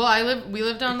 Well, we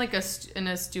lived on like in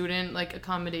a student like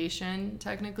accommodation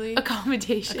technically.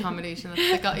 Accommodation. Accommodation.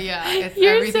 That's like it's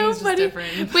You're everything's so just funny.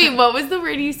 different. Wait, what was the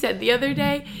word you said the other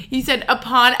day? You said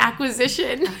upon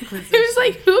acquisition. Acquisition. It was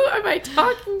like, who am I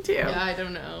talking to? Yeah, I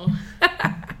don't know.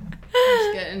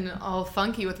 Just getting all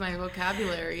funky with my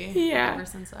vocabulary. Yeah. Ever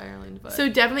since Ireland, but So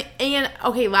definitely, and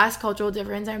okay, last cultural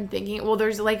difference I'm thinking, well,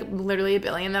 there's like literally a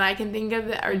billion that I can think of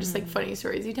that are just like funny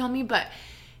stories you tell me, but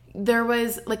there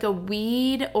was like a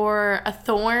weed or a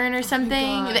thorn or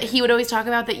something God. that he would always talk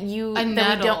about that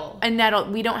nettle. A nettle.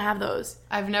 We don't have those.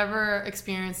 I've never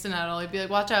experienced a nettle. He'd be like,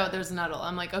 "Watch out, there's a nettle."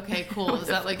 I'm like, "Okay, cool. Is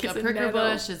that like a Is a prickly nettle?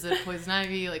 bush? Is it poison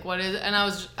ivy? Like, what is it?" And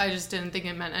I just didn't think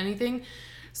it meant anything.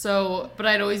 So, but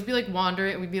I'd always be like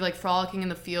wandering. We'd be like frolicking in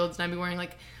the fields, and I'd be wearing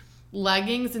like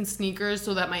leggings and sneakers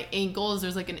so that my ankles,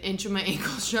 there's like an inch of my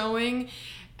ankle showing,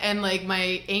 and like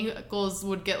my ankles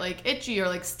would get like itchy or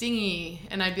like stingy,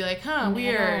 and I'd be like,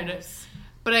 weird. Nettles.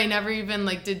 But I never even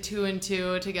like did 2 and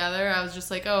 2 together. I was just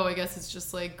like, oh, I guess it's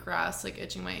just like grass like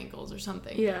itching my ankles or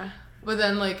something. Yeah. But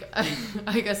then like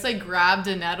I guess I grabbed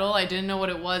a nettle. I didn't know what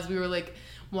it was. We were like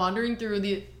wandering through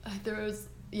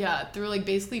through like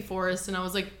basically forest, and I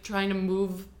was like trying to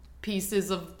move pieces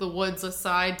of the woods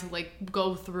aside to like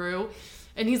go through.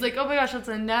 And he's like, "Oh my gosh, that's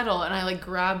a nettle." And I like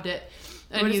grabbed it.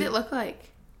 And What does it look like?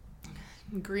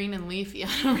 Green and leafy.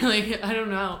 I don't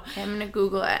know. Okay, I'm gonna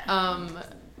Google it.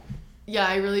 Yeah,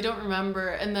 I really don't remember.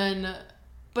 And then,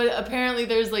 but apparently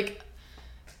there's like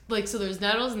so there's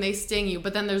nettles and they sting you,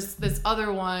 but then there's this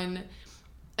other one,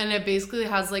 and it basically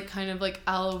has like kind of like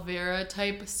aloe vera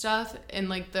type stuff in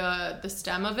like the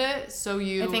stem of it. So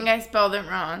I think I spelled it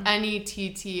wrong.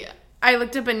 NETTEL I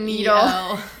looked up a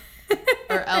needle.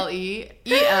 or LEEL.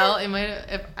 It might.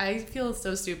 If I feel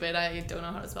so stupid, I don't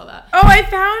know how to spell that. Oh, I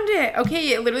found it. Okay,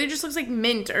 it literally just looks like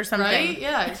mint or something. Right?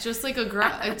 Yeah, it's just like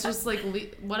it's just like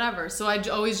whatever. So I'd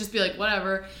always just be like,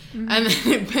 whatever. Mm-hmm. And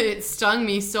then it stung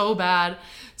me so bad.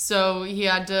 So he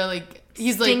had to like,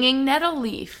 he's Stinging nettle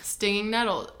leaf. stinging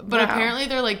nettle. But Wow. apparently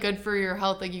they're like good for your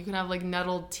health. Like you can have like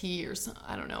nettle tea or something.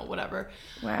 I don't know, whatever.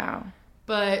 Wow.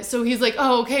 But so he's like,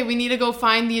 oh, okay, we need to go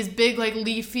find these big like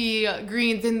leafy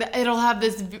greens, and it'll have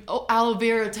this aloe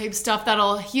vera type stuff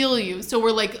that'll heal you. So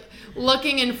we're like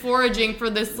looking and foraging for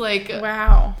this like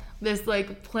Wow. this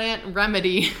like plant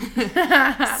remedy.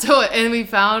 So and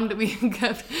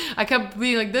I kept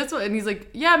being like, this one, and he's like,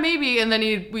 yeah, maybe. And then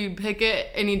we'd pick it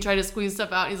and he'd try to squeeze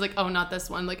stuff out. And he's like, oh, not this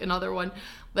one, like another one,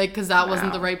 like because that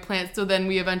wasn't the right plant. So then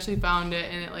we eventually found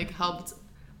it, and it like helped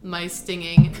my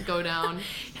stinging go down.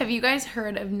 Have you guys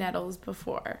heard of nettles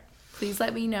before? Please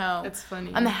let me know. It's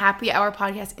funny. On the Happy Hour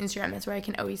podcast Instagram, that's where I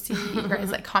can always see you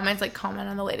guys like comment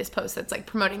on the latest post that's like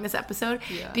promoting this episode.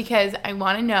 Yeah. Because I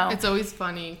want to know. It's always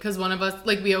funny because one of us,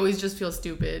 like, we always just feel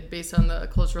stupid based on the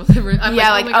cultural difference. I'm yeah,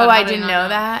 like, like, oh, my God, I how did didn't know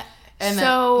that. And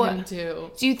so, him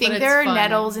too. do you think But there are it's fun.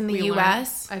 nettles in the We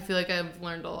US? I feel like I've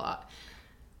learned a lot.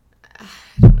 I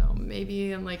don't know.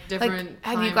 Maybe in like different. Like,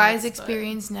 have you guys climates, but-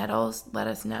 experienced nettles? Let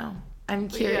us know. I'm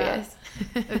curious.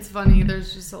 It's funny.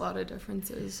 There's just a lot of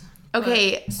differences.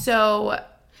 Okay, so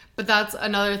But that's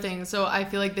another thing. So I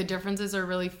feel like the differences are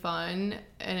really fun,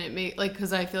 and it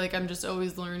because I feel like I'm just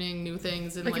always learning new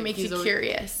things, and like it makes he's you always,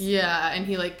 curious. Yeah, and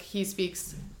he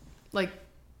speaks like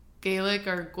Gaelic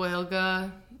or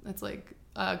Gaelga. That's like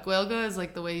Gaelga is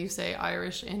like the way you say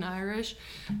Irish in Irish,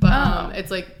 but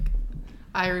it's like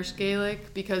Irish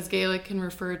Gaelic because Gaelic can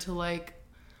refer to like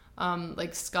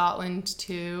Scotland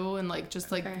too, and like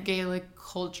just like Gaelic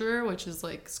culture, which is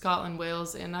like Scotland,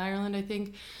 Wales, and Ireland, I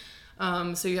think.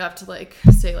 So you have to like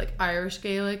say like Irish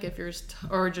Gaelic if you're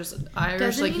or just Irish.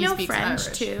 Doesn't like he know speaks French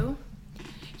Irish too?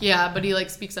 Yeah, but he like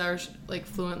speaks Irish like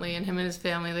fluently, and him and his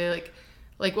family they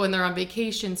like when they're on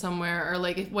vacation somewhere, or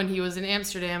like when he was in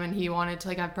Amsterdam and he wanted to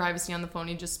like have privacy on the phone,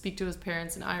 he'd just speak to his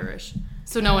parents in Irish,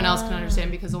 so no one else can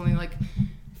understand, because only like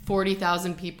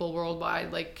 40,000 people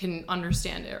worldwide like can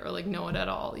understand it or like know it at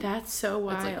all. That's so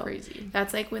wild. That's like crazy.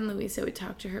 That's like when Luisa would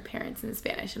talk to her parents in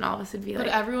Spanish, and all of us would be like,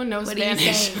 but everyone knows what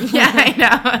Spanish. Are you saying? Yeah, I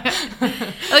know.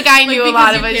 Like I knew a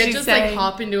lot of what she was just saying. like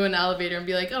hop into an elevator and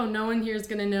be like, oh, no one here is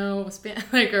gonna know Spanish,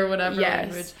 like, or whatever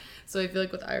language. So I feel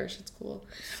like with Irish it's cool.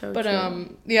 So but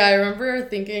true. yeah, I remember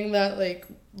thinking that like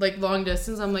long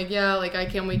distance, I'm like, yeah, like I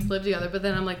can't wait to live together. But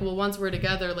then I'm like, well, once we're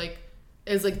together, like,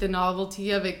 is like the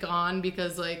novelty of it gone?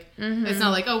 Because like it's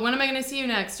not like, oh, when am I gonna see you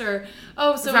next? Or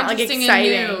oh, so interesting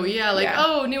and new. Yeah, like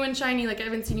oh, new and shiny, like I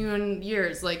haven't seen you in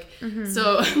years. Like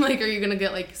so I'm like, are you gonna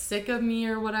get like sick of me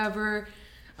or whatever?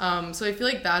 So I feel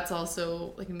like that's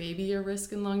also like maybe a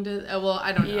risk in long distance. Well,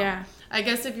 I don't know. Yeah. I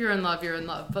guess if you're in love, you're in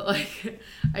love. But like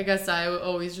I guess I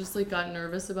always just like got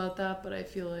nervous about that. But I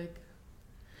feel like,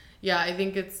 yeah, I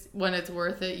think it's when it's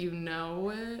worth it, you know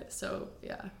it. So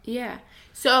yeah. Yeah.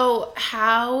 So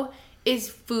how is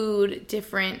food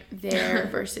different there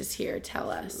versus here?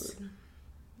 Tell us.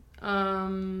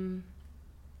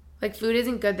 Like food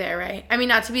isn't good there, right? I mean,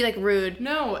 not to be like rude.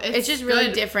 No, it's just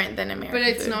really different than American But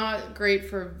it's food. not great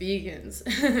for vegans.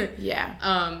 Yeah.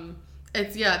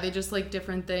 It's they just like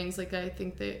different things. Like I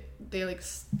think they like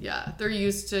they're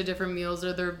used to different meals,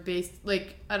 or they're based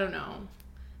like, I don't know.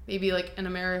 Maybe like in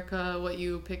America, what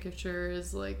you picture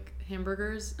is like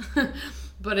hamburgers,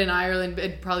 but in Ireland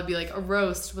it'd probably be like a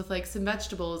roast with like some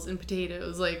vegetables and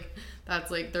potatoes. Like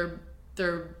that's like their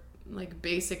like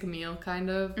basic meal kind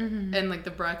of. And like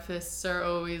the breakfasts are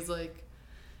always like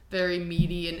very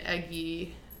meaty and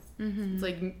eggy. It's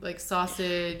like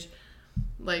sausage,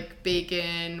 like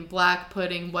bacon, black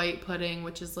pudding, white pudding,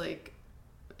 which is like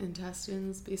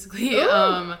intestines basically.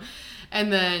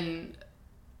 And then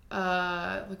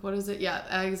like what is it? Yeah,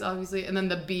 eggs obviously, and then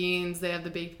the beans. They have the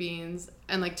baked beans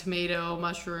and like tomato,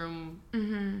 mushroom,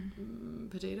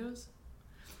 potatoes.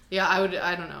 Yeah,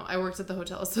 I don't know. I worked at the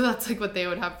hotel, so that's like what they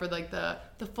would have for like the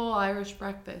full Irish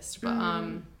breakfast. But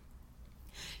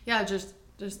yeah, just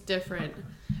different.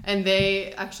 And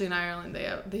they actually in Ireland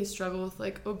they struggle with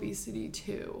like obesity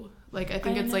too. Like I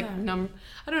think it's like I don't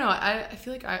know. I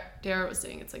feel like Dara was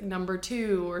saying it's like number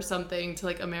 2 or something to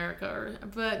like America,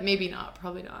 but maybe not.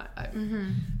 Probably not.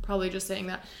 I'm probably just saying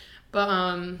that.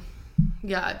 But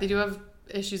yeah, they do have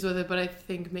issues with it, but I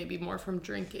think maybe more from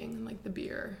drinking and like the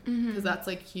beer, because that's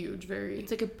like huge. It's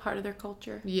like a part of their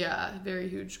culture. Yeah, very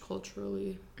huge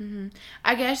culturally.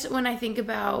 I guess when I think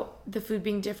about the food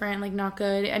being different, like not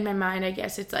good, in my mind, I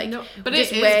guess it's like no, but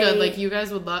it is good. Like you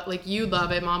guys would love, like you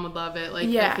love it, Mom would love it. Like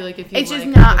yeah. I feel like if you it's like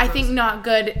just not. I think not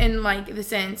good in like the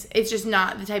sense it's just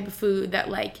not the type of food that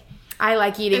like I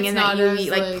like eating, and that you eat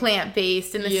like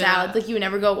plant-based in the salad. Like you would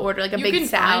never go order like a big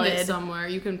salad. You can find it somewhere.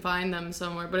 You can find them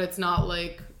somewhere, but it's not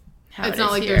like it's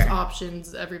not like here. There's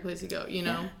options every place you go, you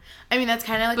know? Yeah. I mean, that's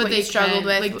kind of like but what they struggled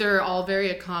with. Like they're all very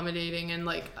accommodating, and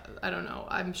like I don't know.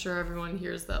 I'm sure everyone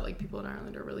hears that like people in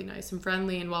Ireland are really nice and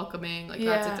friendly and welcoming. Like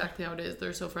that's exactly how it is.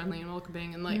 They're so friendly and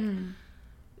welcoming, and like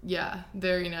yeah,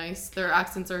 very nice. Their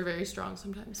accents are very strong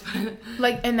sometimes.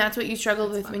 Like, and that's what you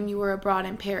struggled with when you were abroad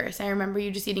in Paris. I remember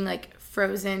you just eating like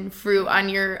frozen fruit on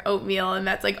your oatmeal, and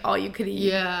that's like all you could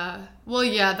eat. Yeah. Well,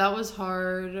 yeah, that was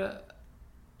hard.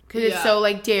 Because it's so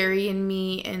like dairy and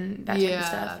meat and that type of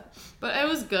stuff. But it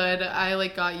was good. I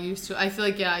like got used to it. I feel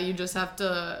like, yeah, you just have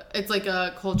to, it's like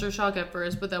a culture shock at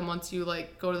first, but then once you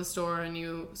like go to the store and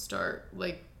you start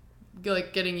like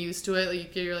getting used to it,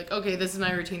 like you're like, okay, this is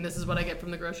my routine. This is what I get from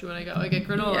the grocery when I go. I get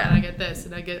granola and I get this,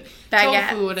 and I get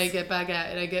tofu, and I get baguette,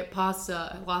 and I get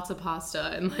pasta, lots of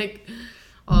pasta, and like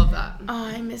all of that. Oh,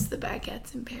 I miss the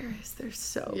baguettes in Paris. They're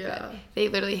so good. They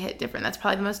literally hit different. That's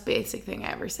probably the most basic thing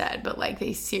I ever said, but like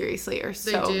they seriously are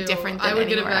so different than I would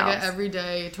get a baguette else. every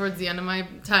day towards the end of my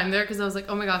time there, because I was like,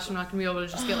 oh my gosh, I'm not gonna be able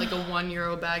to just get like a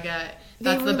 €1 baguette.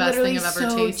 That's the best thing I've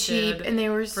ever tasted. Cheap, and they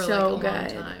were for so like a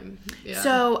good. long time. Yeah.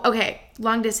 So okay,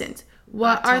 long distance.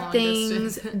 What are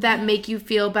things that make you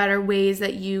feel better? Ways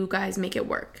that you guys make it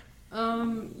work?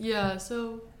 Yeah.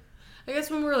 So I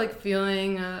guess when we're like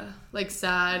feeling like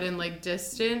sad and like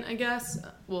distant, I guess.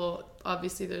 Well,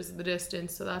 obviously there's the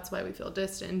distance, so that's why we feel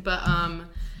distant. But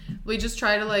we just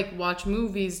try to like watch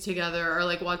movies together, or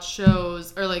like watch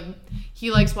shows, or like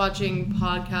he likes watching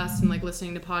podcasts and like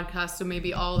listening to podcasts, so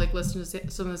maybe I'll like listen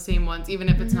to some of the same ones, even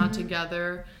if it's not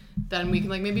together. Then we can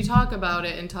like maybe talk about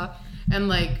it and talk, and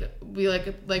like we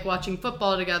like watching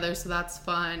football together, so that's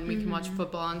fun. We can watch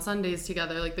football on Sundays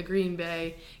together, like the Green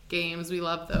Bay games. We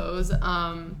love those.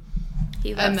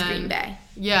 He loves Green Bay.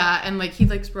 Yeah, and like he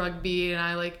likes rugby, and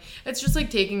I like it's just like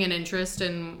taking an interest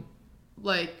in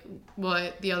like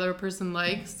what the other person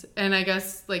likes. And I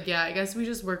guess like I guess we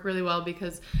just work really well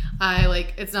because I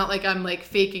like it's not like I'm like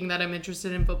faking that I'm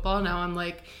interested in football. Now I'm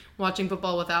like watching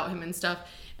football without him and stuff.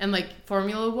 And like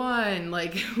Formula One,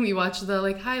 like we watch the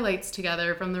like highlights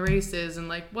together from the races and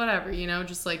like whatever, you know,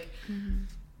 just like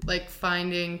like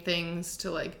finding things to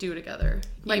like do together,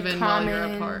 like even while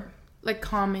you're apart. Like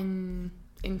common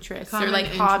interests or like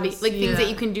hobbies, like things that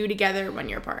you can do together when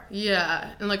you're apart.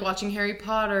 Yeah, and like watching Harry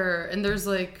Potter, and there's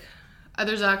like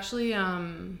there's actually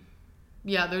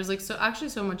there's like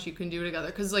so much you can do together,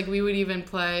 because like we would even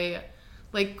play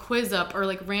like Quiz Up or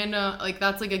like random, like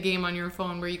that's like a game on your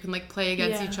phone where you can like play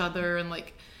against each other and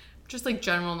like just like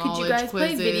general knowledge. Could you guys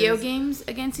quizzes. play video games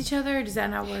against each other, or does that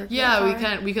not work? Yeah,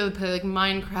 we could play like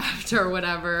Minecraft or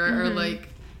whatever, or like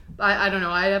I don't know.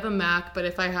 I have a Mac, but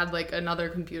if I had like another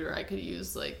computer, I could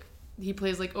use like he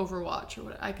plays like Overwatch or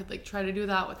what. I could like try to do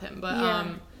that with him. But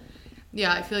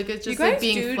I feel like it's just like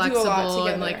being flexible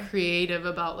and like creative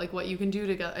about like what you can do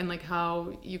together and like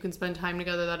how you can spend time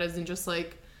together. That isn't just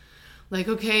like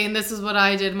okay, and this is what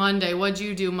I did Monday. What'd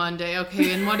you do Monday?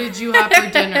 Okay, and what did you have for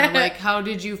dinner? Like, how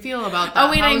did you feel about that? Oh,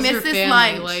 wait, I missed this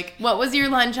lunch. Like, what was your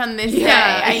lunch on this day?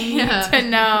 I need to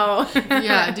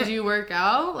know. Did you work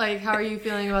out? Like, how are you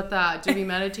feeling about that? Did we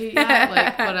meditate yet?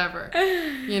 Like, whatever.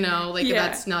 You know, like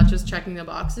that's not just checking the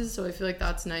boxes. So I feel like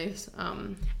that's nice.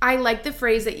 I like the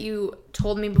phrase that you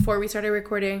told me before we started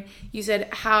recording. You said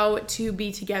how to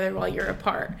be together while you're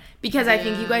apart, because I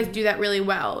think you guys do that really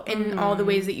well in all the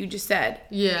ways that you just said.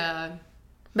 Yeah.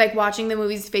 Like watching the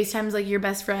movies, FaceTime's like your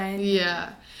best friend.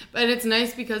 Yeah. But it's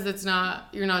nice because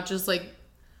you're not just like,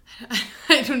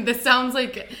 this sounds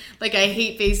like I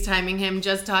hate FaceTiming him,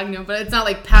 just talking to him, but it's not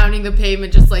like pounding the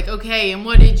pavement, just like, okay, and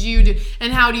what did you do?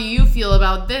 And how do you feel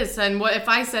about this? And what if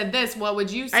I said this, what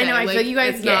would you say? I know, I feel like you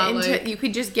guys get into, you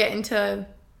could just get into,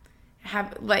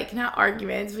 have like, not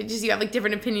arguments, but just you have like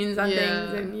different opinions on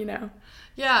things and, you know.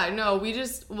 Yeah, no, we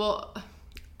just,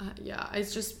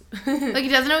 it's just like it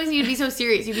doesn't always need to be so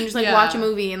serious. You can just like watch a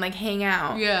movie and like hang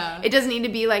out. Yeah, it doesn't need to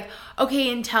be like,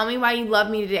 okay, and tell me why you love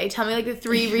me today. Tell me like the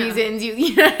 3 reasons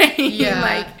you know what I mean? Yeah,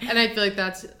 like, and I feel like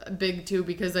that's big too,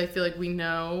 because I feel like we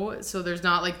know, so there's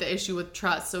not like the issue with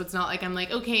trust. So it's not like I'm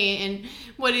like, okay, and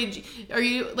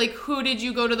who did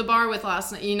you go to the bar with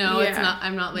last night? You know, it's not.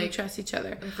 I'm not like you trust each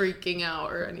other, freaking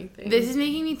out or anything. This is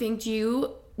making me think. Do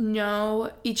you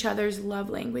know each other's love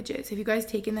languages? Have you guys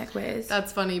taken that quiz?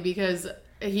 That's funny because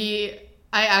I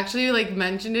actually like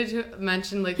mentioned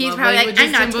like he's love probably languages like,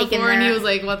 I'm not to him taking before, that. and he was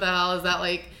like, what the hell is that?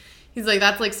 Like, he's like,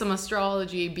 that's like some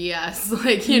astrology BS.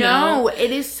 Like, you know? No,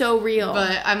 it is so real.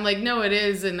 But I'm like, no, it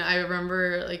is. And I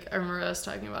remember us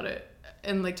talking about it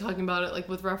and like talking about it like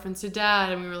with reference to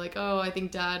Dad, and we were like, oh, I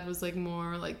think Dad was like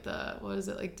more like the, what is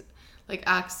it, like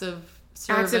acts of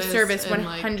service,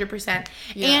 100%.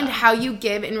 And how you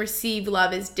give and receive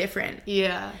love is different.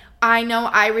 Yeah. I know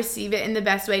I receive it in the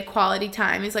best way. Quality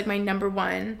time is like my number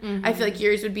one. I feel like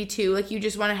yours would be too. Like you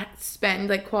just want to spend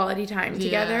like quality time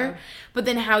together. But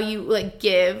then how you like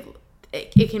give,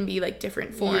 it can be like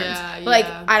different forms. Like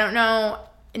I don't know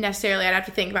necessarily. I'd have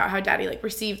to think about how Daddy like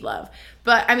received love.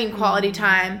 But I mean, quality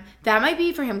time, that might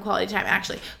be for him quality time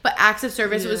actually. But acts of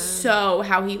service was so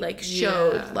how he like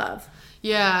showed love.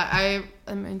 Yeah,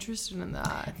 I'm interested in that.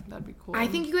 I think that'd be cool. I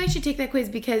think you guys should take that quiz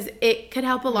because it could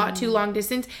help a lot too long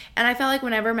distance. And I felt like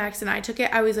whenever Max and I took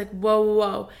it, I was like,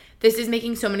 whoa. This is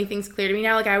making so many things clear to me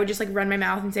now. Like I would just like run my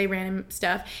mouth and say random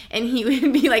stuff and he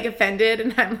would be like offended.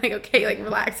 And I'm like, okay, like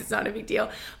relax. It's not a big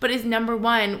deal. But his number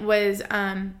one was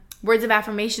words of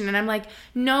affirmation. And I'm like,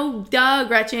 no, duh,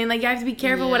 Gretchen. Like, you have to be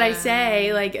careful what I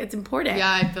say. Like, it's important.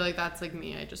 Yeah, I feel like that's like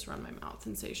me. I just run my mouth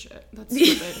and say shit. That's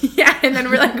stupid. And then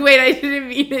we're like, wait, I didn't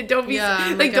mean it. Don't be,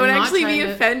 like don't actually be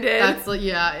offended. That's like,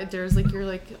 there's like, you're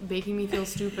like making me feel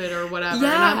stupid or whatever.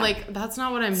 Yeah. And I'm like, that's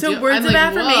not what I'm doing. So words of like,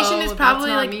 affirmation is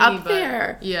probably like up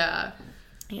there. Yeah.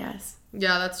 Yes.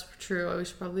 Yeah, that's true. We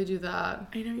should probably do that.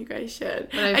 I know you guys should.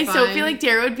 I so feel like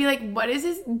Dara would be like, what is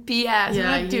this BS? Yeah,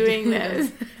 I'm not doing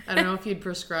this. I don't know if you'd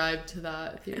prescribe to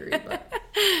that theory, but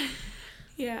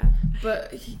yeah.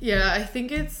 But yeah, I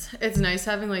think it's nice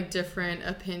having like different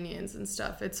opinions and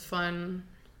stuff. It's fun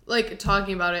like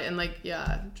talking about it and like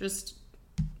just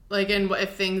like, and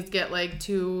if things get like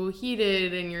too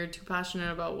heated and you're too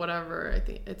passionate about whatever, I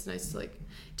think it's nice to like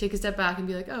take a step back and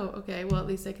be like, oh, okay, well, at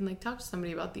least I can like talk to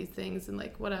somebody about these things and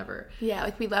like whatever. Yeah,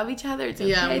 like we love each other. It's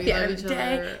okay at the end of the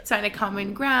day. Find a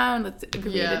common ground. Let's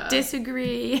agree to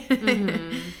disagree.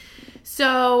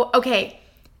 So, okay.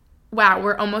 Wow,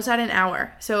 we're almost at an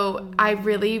hour. So I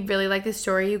really, really like this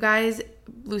story, you guys.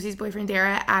 Lucy's boyfriend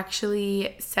Dara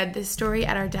actually said this story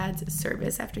at our dad's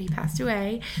service after he passed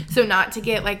away. So not to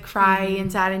get like cry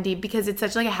and sad and deep, because it's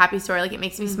such like a happy story. Like it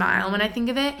makes me smile when I think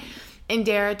of it. And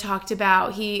Dara talked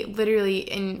about, he literally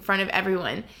in front of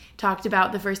everyone talked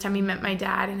about the first time he met my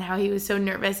dad and how he was so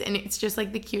nervous. And it's just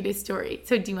like the cutest story.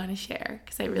 So do you want to share?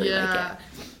 Because I really like it.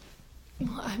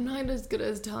 Well, I'm not as good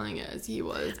as telling it as he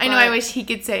was. I know, I wish he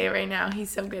could say it right now. He's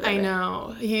so good at it. I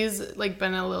know. He's like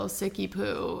been a little sicky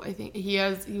poo. I think he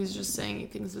was just saying he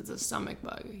thinks it's a stomach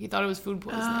bug. He thought it was food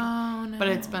poisoning. Oh, no. But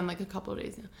it's been like a couple of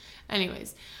days now.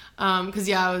 Anyways, because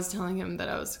I was telling him that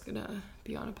I was gonna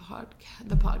be on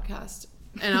the podcast.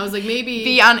 And I was like, maybe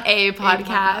be on a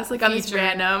podcast, like on this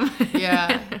random.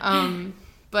 Yeah.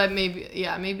 But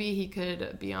maybe he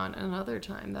could be on another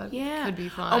time. That could be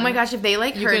fun. Oh my gosh, if they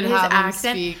like heard his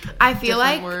accent, I feel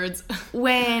like words.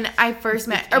 When I first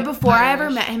met, or before I ever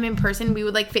met him in person, we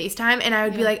would like FaceTime, and I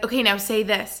would be like, okay, now say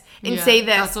this and say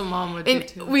this. That's what Mom would do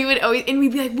too. We would always, and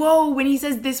we'd be like, whoa, when he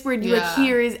says this word, you like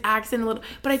hear his accent a little.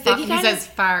 But I think he says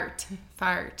fart,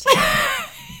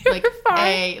 like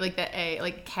a, like the a,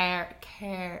 like care.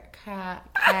 I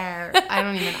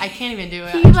can't even do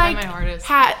it. I try my hardest.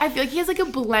 I feel like he has like a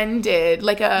blended,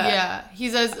 like a... Yeah, he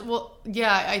says,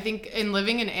 I think in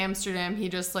living in Amsterdam, he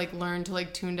just like learned to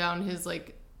like tune down his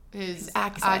like his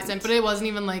accent. But it wasn't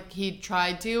even like he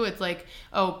tried to. It's like,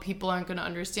 oh, people aren't going to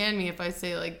understand me if I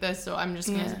say like this, so I'm just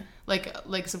going to...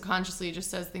 Like subconsciously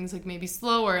just says things like maybe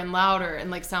slower and louder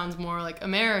and like sounds more like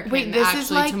American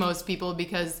to most people,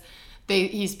 because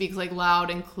he speaks like loud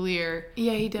and clear.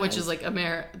 Yeah, he does. Which is like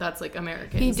that's like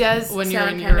American. He does. When you're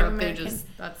in Europe,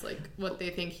 that's like what they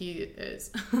think he is.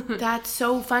 That's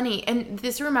so funny. And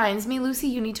this reminds me, Lucy,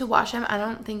 you need to watch them. I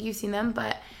don't think you've seen them,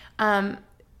 but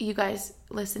you guys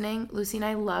listening, Lucy and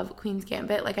I love Queen's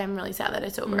Gambit. Like, I'm really sad that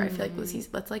it's over. I feel like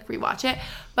let's like rewatch it.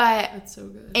 But it's so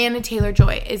good. Anna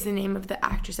Taylor-Joy is the name of the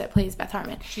actress that plays Beth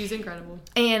Harmon. She's incredible.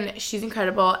 And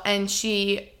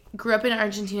she grew up in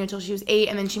Argentina until she was 8,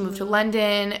 and then she moved to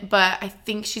London, but I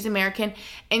think she's American,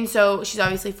 and so she's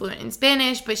obviously fluent in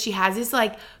Spanish, but she has this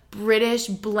like British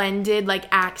blended like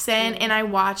accent. And I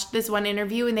watched this one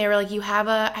interview, and they were like, you have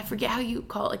I forget how you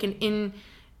call it,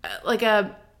 like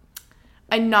a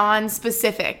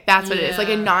non-specific, that's what it is, like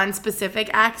a non-specific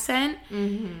accent.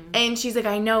 And she's like,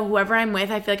 I know whoever I'm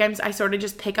with, I feel like I sort of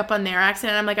just pick up on their accent,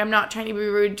 and I'm like, I'm not trying to be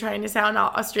rude, trying to sound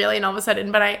Australian all of a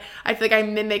sudden, but I feel like I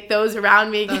mimic those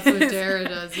around me. That's what Dara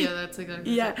does. Yeah, that's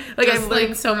exactly. Yeah, like I've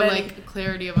learned so many. Like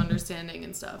clarity of understanding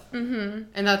and stuff. And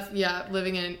that's he lived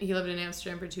in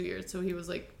Amsterdam for 2 years, so he was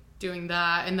like doing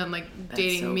that, and then like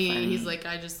dating me, funny. He's like,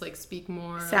 I just like speak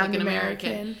more sound like an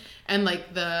American, and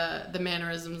like the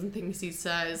mannerisms and things he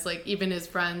says, like even his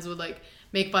friends would like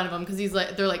make fun of him because he's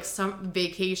like, they're like, some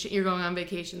vacation, you're going on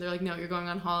vacation, they're like, no, you're going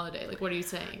on holiday, like what are you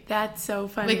saying? That's so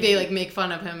funny. Like they like make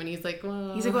fun of him, and he's like,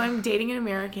 well, I'm dating an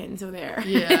American, so there.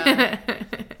 Yeah.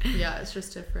 Yeah, it's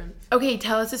just different. Okay,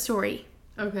 tell us a story.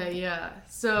 Okay, yeah,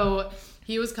 so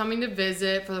he was coming to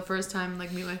visit for the first time,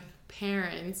 like meet my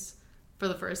parents for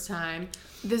the first time.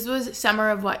 This was summer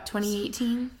of what,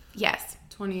 2018? Yes.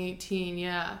 2018,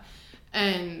 yeah.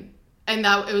 And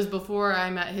that it was before I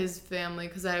met his family,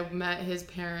 because I met his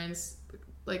parents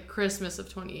like Christmas of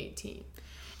 2018.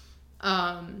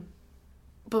 No.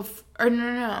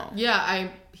 Yeah,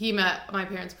 he met my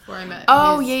parents before I met his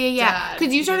dad.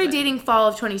 Because you started dating fall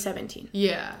of 2017.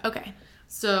 Yeah. Okay.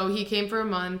 So he came for a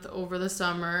month over the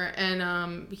summer,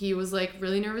 and he was like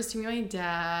really nervous to meet my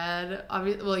dad.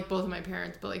 Obviously, well, like both of my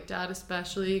parents, but like dad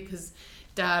especially, because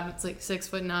dad was like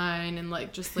 6'9" and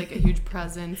like just like a huge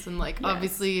presence, and like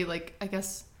obviously like I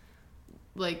guess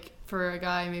like for a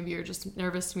guy maybe you're just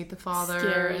nervous to meet the father.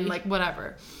 Scary. And like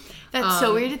whatever. That's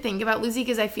so weird to think about, Lucy,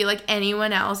 because I feel like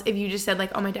anyone else, if you just said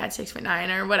like, oh, my dad's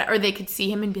 6'9" or whatever, or they could see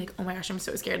him and be like, oh my gosh, I'm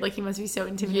so scared, like he must be so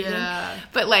intimidating. Yeah.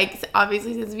 But like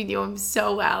obviously since we knew him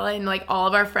so well, and like all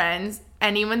of our friends,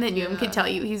 anyone that knew him could tell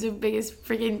you he's the biggest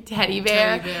freaking teddy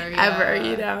bear ever,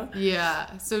 you know?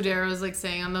 Yeah. So Dara was like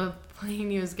saying on the plane,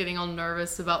 he was getting all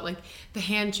nervous about like the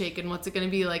handshake and what's it going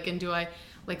to be like, and do I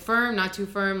like firm, not too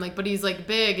firm, like, but he's like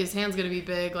big, his hand's gonna be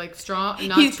big, like strong,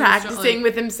 not he's too practicing strong, like,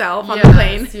 with himself on the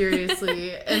plane.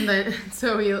 Seriously. And then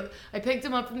so I picked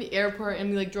him up from the airport,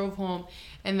 and we like drove home,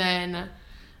 and then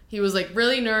he was like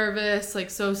really nervous,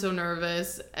 like so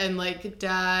nervous, and like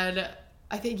dad,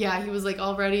 I think, he was like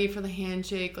all ready for the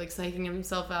handshake, like psyching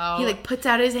himself out. He like puts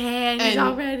out his hand, he's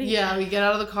all ready. Yeah, we get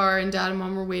out of the car, and dad and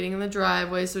mom were waiting in the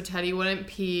driveway so Teddy wouldn't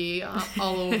pee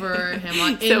all over him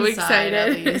on so inside excited.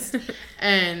 At least.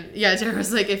 And Dara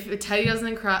was like, if Teddy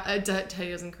doesn't cry,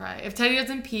 if Teddy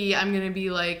doesn't pee, I'm gonna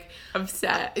be like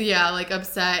upset. Yeah, like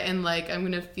upset, and like I'm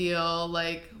gonna feel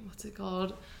like what's it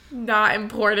called? Not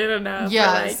important enough.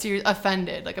 Yeah,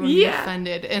 offended. Like, I'm gonna be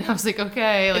offended. And I was like,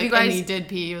 okay. Like, and he did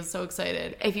pee. He was so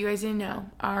excited. If you guys didn't know,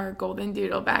 our golden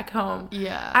doodle back home.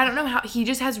 Yeah. I don't know how. He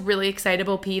just has really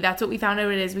excitable pee. That's what we found out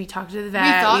it is. We talked to the vet.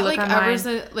 We thought,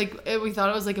 we thought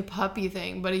it was like a puppy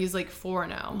thing, but he's like 4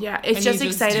 now. Yeah, it's just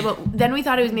excitable. Then we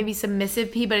thought it was maybe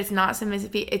submissive pee, but it's not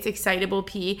submissive pee. It's excitable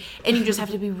pee. And you just have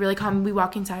to be really calm. We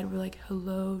walk inside. We're like,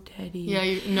 hello, Teddy.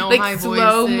 Yeah, like, high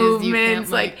slow voices.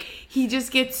 movements. Like, he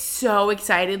just gets so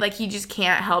excited. Like, he just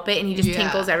can't help it, and he just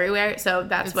tinkles everywhere. So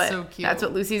that's so cute. That's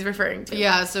what Lucy's referring to.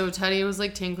 Yeah, so Teddy was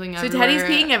like tinkling everywhere. So Teddy's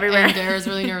peeing everywhere. And Dara's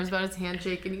really nervous about his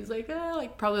handshake, and he's like,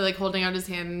 probably like holding out his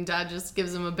hand, and Dad just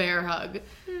gives him a bear hug.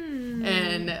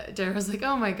 And Dara's like,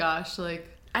 oh my gosh, like,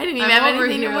 I didn't even have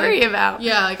anything to worry about.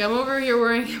 Yeah, like, I'm over here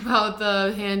worrying about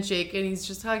the handshake, and he's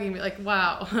just hugging me. Like,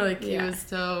 wow. Like, he was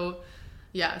so...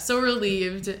 Yeah, so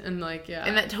relieved and like, yeah.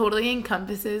 And that totally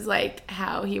encompasses like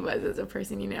how he was as a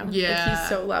person, you know? Yeah. Like, he's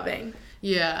so loving.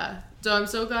 Yeah. So I'm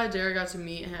so glad Dara got to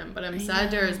meet him, but I'm sad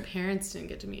Dara's parents didn't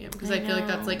get to meet him because I feel like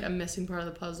that's like a missing part of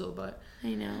the puzzle, but I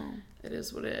know. It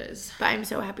is what it is. But I'm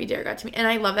so happy Dara got to meet. And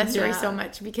I love that story so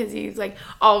much because he's like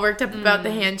all worked up about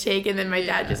the handshake, and then my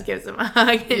dad just gives him a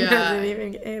hug and doesn't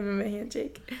even give him a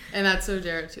handshake. And that's so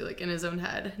Dara too, like in his own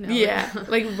head. Now,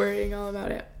 like worrying all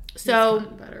about it. So,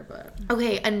 better, but...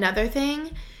 okay, another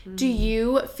thing, do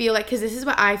you feel like, because this is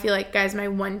what I feel like, guys, my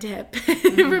one tip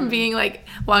from being like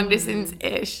long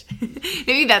distance-ish,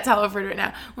 maybe that's how I'll refer to it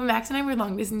now, when Max and I were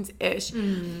long distance-ish,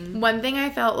 one thing I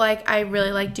felt like I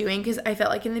really liked doing, because I felt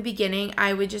like in the beginning,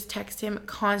 I would just text him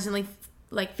constantly,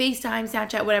 like FaceTime,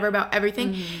 Snapchat, whatever, about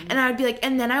everything. And I would be like,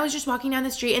 and then I was just walking down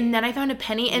the street, and then I found a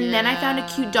penny, and then I found a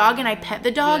cute dog, and I pet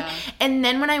the dog. And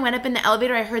then when I went up in the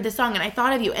elevator, I heard the song, and I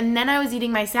thought of you. And then I was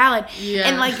eating my salad.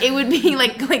 And like, it would be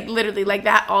like literally like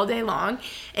that all day long.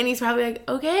 And he's probably like,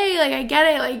 okay, like I get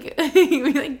it. Like,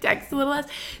 we like text a little less.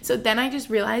 So then I just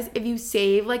realized if you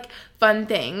save like fun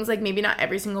things, like maybe not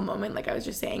every single moment, like I was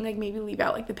just saying, like maybe leave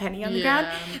out like the penny on the ground.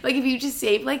 Like if you just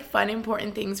save like fun,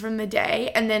 important things from the day,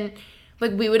 and then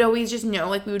like, we would always just know,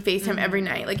 like, we would FaceTime every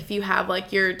night. Like, if you have,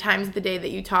 like, your times of the day that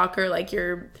you talk, or, like,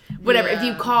 your whatever. If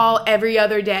you call every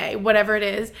other day, whatever it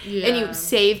is, and you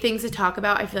save things to talk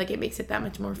about, I feel like it makes it that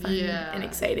much more fun and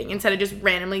exciting instead of just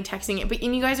randomly texting it. But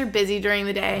and you guys are busy during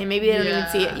the day, and maybe they don't even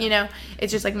see it, you know?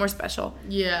 It's just, like, more special.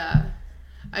 Yeah.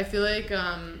 I feel like,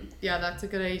 that's a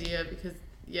good idea because...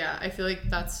 Yeah, I feel like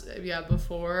that's,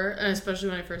 before, and especially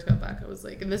when I first got back, I was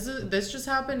like, and this just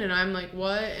happened, and I'm like,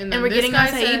 what? And then we're this getting guy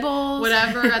acai bowls.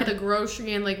 Whatever at the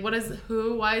grocery, and like,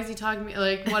 why is he talking to me?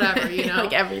 Like, whatever, you know?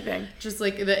 Like, everything. Just,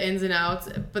 like, the ins and outs.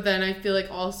 But then I feel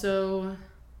like also,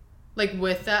 like,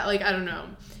 with that, like, I don't know.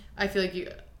 I feel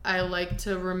like I like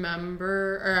to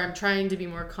remember, or I'm trying to be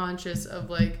more conscious of,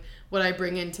 like, what I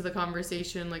bring into the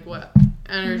conversation, like, what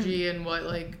energy and what,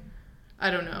 like, I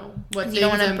don't know what things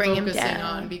I'm focusing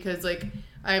on, because like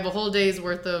I have a whole day's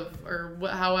worth of, or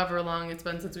however long it's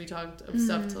been since we talked of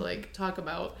stuff to like talk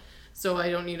about, so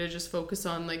I don't need to just focus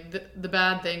on like the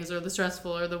bad things or the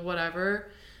stressful or the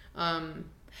whatever. And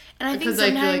I think because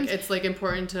I feel like it's like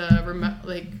important to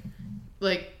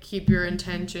like keep your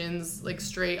intentions like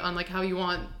straight on like how you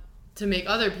want to make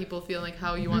other people feel, like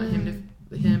how you want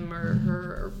him or her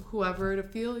or whoever to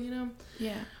feel, you know?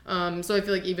 Yeah. So I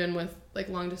feel like even with like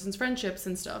long distance friendships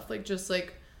and stuff, like just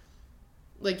like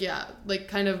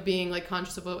kind of being like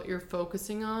conscious of what you're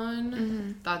focusing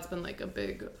on. That's been like a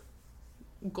big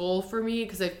goal for me,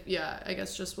 because I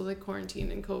guess just with like quarantine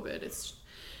and COVID, it's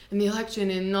and the election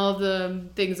and all the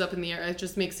things up in the air, it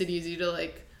just makes it easy to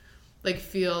like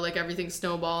feel like everything's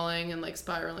snowballing and like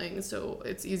spiraling. So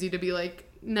it's easy to be like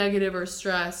negative or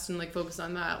stressed and like focus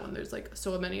on that when there's like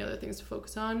so many other things to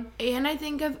focus on. And I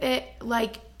think of it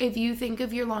like, if you think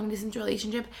of your long distance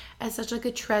relationship as such like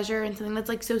a treasure and something that's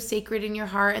like so sacred in your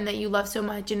heart and that you love so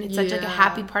much, and it's such like a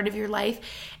happy part of your life,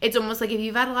 it's almost like if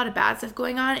you've had a lot of bad stuff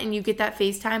going on and you get that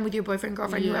FaceTime with your boyfriend,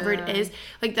 girlfriend, whoever it is,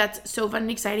 like that's so fun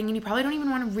and exciting, and you probably don't even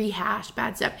want to rehash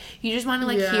bad stuff. You just want to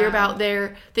like hear about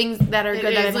their things that are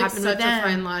good that have happened with them. It's such a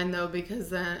fine line though, because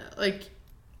then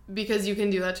because you can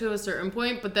do that to a certain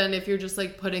point, but then if you're just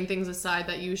like putting things aside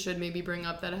that you should maybe bring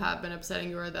up that have been upsetting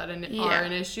you or that are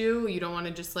an issue, you don't want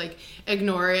to just like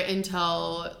ignore it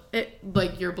until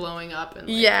like you're blowing up and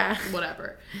like,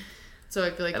 whatever. So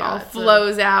I feel like it all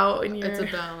flows out, and it's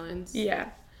a balance.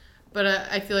 Yeah, but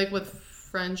I feel like with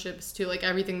friendships too, like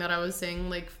everything that I was saying,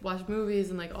 like watch movies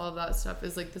and like all of that stuff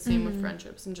is like the same with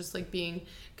friendships, and just like being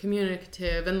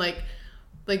communicative and like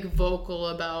vocal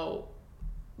about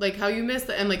like how you miss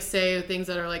and like say things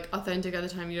that are like authentic at the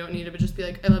time you don't need it, but just be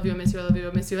like, I love you, I miss you, I love you,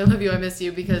 I miss you, I love you, I miss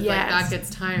you, because like that gets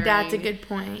tiring. That's a good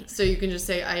point. So you can just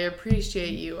say, I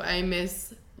appreciate you, I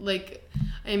miss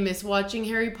watching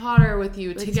Harry Potter with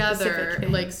you like together,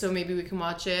 like, so maybe we can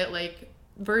watch it like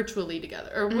virtually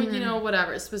together, or you know,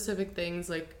 whatever specific things.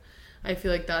 Like I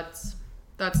feel like that's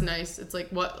nice. It's like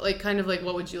what, like kind of like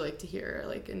what would you like to hear,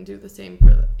 like, and do the same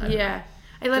for the,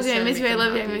 I love you, I miss you, I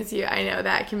love you, I miss you. I know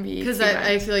that can be, because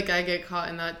I feel like I get caught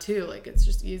in that too, like it's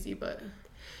just easy, but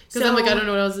because I'm like, I don't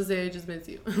know what else to say, I just miss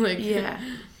you. Like, yeah.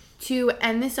 To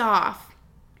end this off,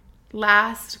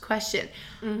 last question.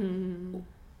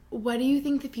 What do you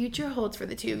think the future holds for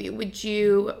the two of you? Would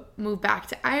you move back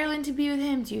to Ireland to be with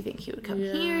him? Do you think he would come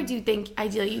here? Do you think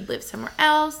ideally you'd live somewhere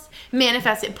else?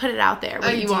 Manifest it, put it out there.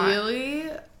 What do you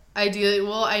want? Ideally,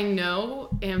 well, I know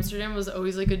Amsterdam was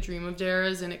always like a dream of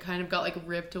Dara's, and it kind of got like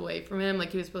ripped away from him.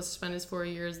 Like he was supposed to spend his 4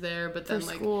 years there, but then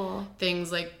like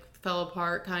things like fell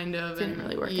apart kind of. Didn't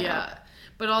really work out.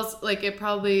 But also, like, it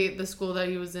probably, the school that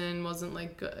he was in wasn't,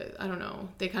 like, good. I don't know.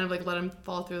 They kind of, like, let him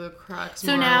fall through the cracks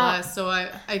more or less. So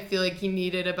I feel like he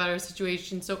needed a better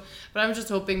situation. So, but I'm just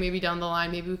hoping maybe down the line,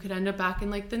 maybe we could end up back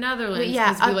in, like, the Netherlands. But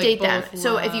yeah, update them.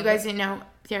 So if you guys didn't know,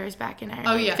 Dara's back in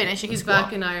Ireland finishing school. He's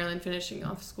back in Ireland finishing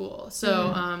off school.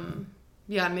 So,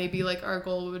 yeah, maybe, like, our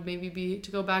goal would maybe be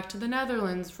to go back to the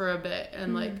Netherlands for a bit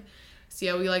and, like, see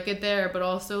how we like it there. But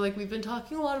also, like, we've been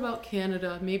talking a lot about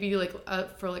Canada, maybe like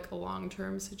for like a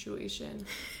long-term situation,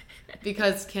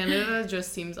 because Canada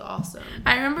just seems awesome.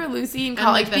 I remember Lucy in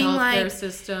college and, like, the healthcare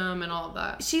system and all of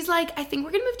that. She's like, I think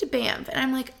we're gonna move to Banff, and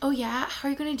I'm like, oh yeah, how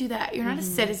are you gonna do that? You're not a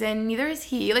citizen, neither is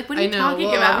he. Like, what are you talking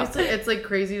about? Obviously, it's like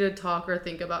crazy to talk or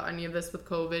think about any of this with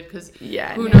COVID, because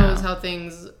who knows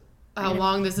how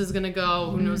long this is gonna go?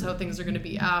 Who knows how things are gonna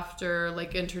be after,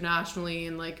 like, internationally,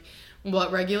 and like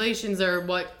what regulations or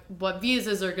what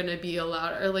visas are going to be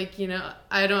allowed, or like, you know,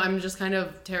 I'm just kind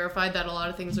of terrified that a lot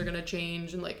of things are going to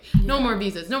change, and like no more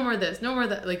visas, no more this, no more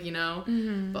that, like, you know,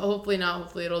 but hopefully not.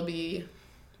 Hopefully it'll be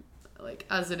like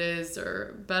as it is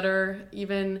or better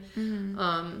even.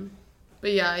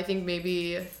 But yeah, I think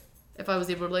maybe if I was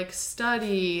able to like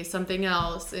study something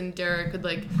else, and Derek could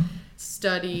like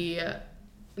study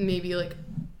maybe like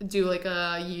do like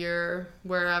a year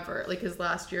wherever, like his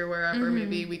last year wherever,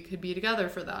 maybe we could be together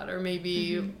for that, or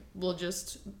maybe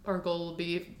our goal will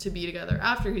be to be together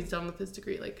after he's done with his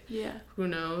degree, like who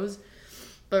knows.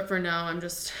 But for now, I'm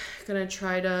just gonna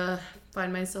try to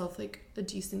find myself like a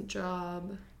decent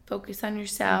job, focus on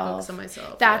yourself, focus on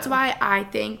myself. That's why I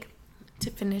think,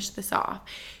 to finish this off,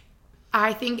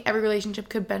 I think every relationship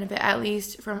could benefit at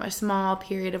least from a small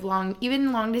period of long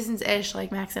distance-ish,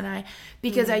 like Max and I,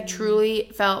 because I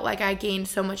truly felt like I gained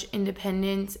so much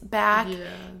independence back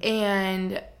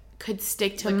and could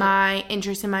stick to like my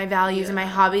interests and my values and my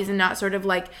hobbies, and not sort of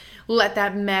like let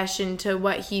that mesh into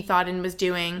what he thought and was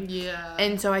doing.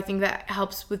 And so I think that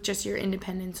helps with just your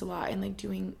independence a lot, and like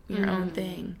doing your own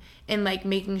thing, and like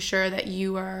making sure that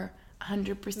you are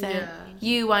 100%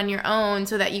 you on your own,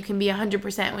 so that you can be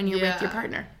 100% when you're with your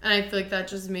partner. And I feel like that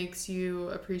just makes you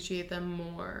appreciate them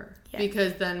more,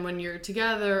 because then when you're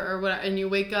together or what, and you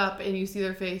wake up and you see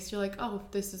their face, you're like, oh,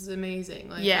 this is amazing.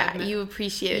 Like, you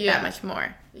appreciate it that much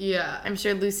more. I'm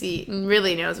sure Lucy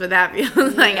really knows what that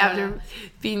feels like after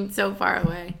being so far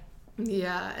away.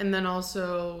 And then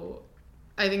also,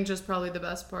 I think just probably the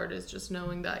best part is just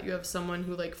knowing that you have someone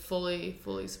who like fully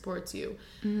supports you,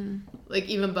 like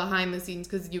even behind the scenes,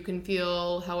 because you can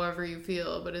feel however you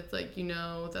feel, but it's like, you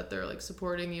know, that they're like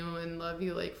supporting you and love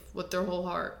you like with their whole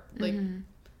heart, like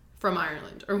from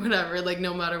Ireland or whatever, like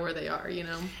no matter where they are, you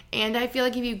know. And I feel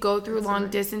like if you go through long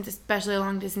distance, especially a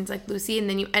long distance like Lucy, and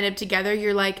then you end up together,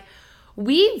 you're like,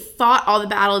 we've fought all the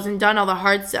battles and done all the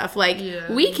hard stuff, like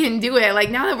we can do it. Like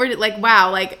now that we're like,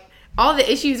 wow, like all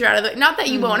the issues are out of the, not that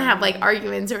you won't have like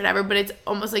arguments or whatever, but it's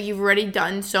almost like you've already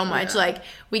done so much, like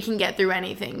we can get through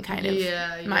anything kind of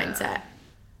mindset.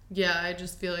 I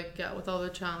just feel like with all the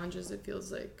challenges, it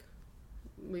feels like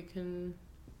we can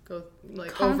go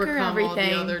like overcome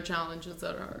everything, all the other challenges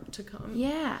that are to come.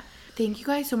 Thank you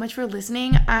guys so much for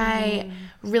listening. I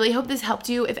really hope this helped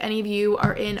you if any of you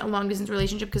are in a long distance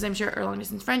relationship, because I'm sure, or long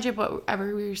distance friendship,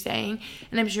 whatever we were saying.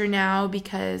 And I'm sure now,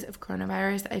 because of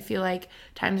coronavirus, I feel like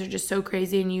times are just so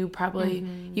crazy, and you probably,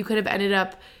 you could have ended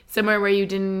up somewhere where you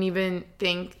didn't even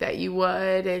think that you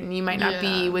would, and you might not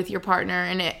be with your partner,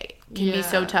 and it can be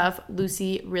so tough.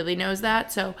 Lucy really knows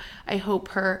that, so I hope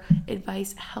her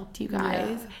advice helped you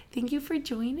guys. Thank you for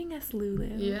joining us,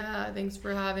 Lulu. Thanks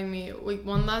for having me. Wait,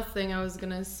 one last thing I was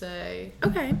gonna say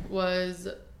was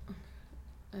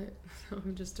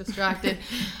I'm just distracted.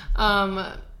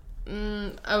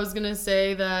 I was gonna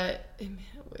say that.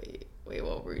 Wait,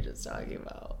 what were we just talking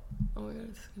about? Oh my god,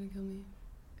 it's gonna kill me.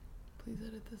 Please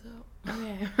edit this out.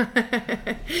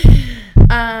 Okay.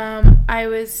 I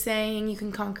was saying you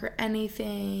can conquer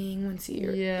anything once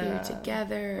you're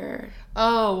together.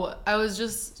 Oh, I was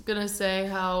just gonna say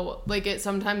how like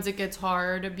sometimes it gets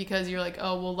hard because you're like,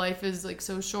 oh well, life is like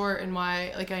so short, and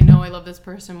why, like, I know I love this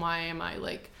person, why am I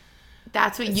like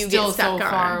that's what you still get stuck so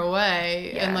on. far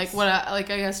away? Yes. And like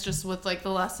I guess just with like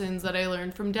the lessons that I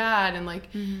learned from Dad, and like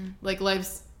like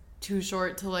life's too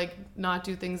short to like not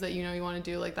do things that you know you want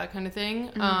to do, like that kind of thing.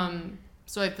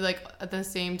 So I feel like at the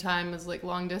same time as like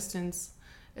long distance,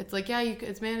 it's like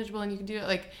it's manageable and you can do it.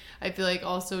 Like I feel like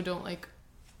also don't like,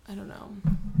 I don't know,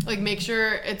 like make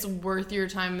sure it's worth your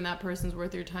time and that person's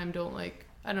worth your time. Don't like,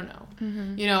 I don't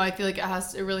know, you know, I feel like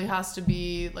it really has to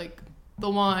be like the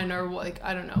one, or like,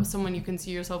 I don't know, someone you can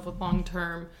see yourself with long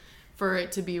term for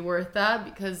it to be worth that,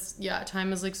 because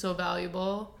time is like so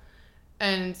valuable.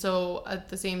 And so at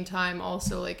the same time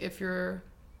also, like if you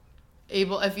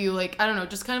like, I don't know,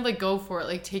 just kind of like go for it,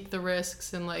 like take the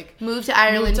risks and like move to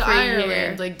Ireland for a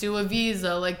year. Like do a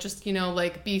visa, like just, you know,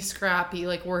 like be scrappy,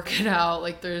 like work it out.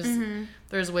 Like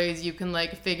there's ways you can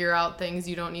like figure out things.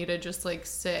 You don't need to just like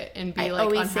sit and be like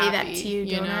unhappy. I always say that to you,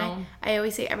 don't I? I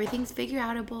always say everything's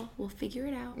figure-outable. We'll figure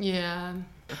it out. Yeah.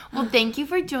 Well, thank you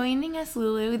for joining us,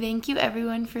 Lulu. Thank you,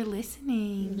 everyone, for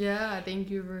listening. Yeah, thank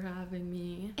you for having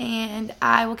me. And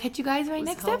I will catch you guys in my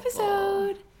next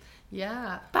episode.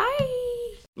 Yeah.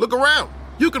 Bye. Look around.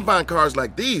 You can find cars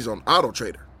like these on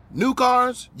AutoTrader. New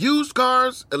cars, used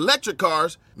cars, electric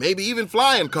cars, maybe even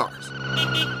flying cars.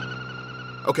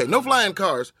 Okay, no flying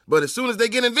cars, but as soon as they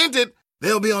get invented,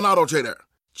 they'll be on AutoTrader.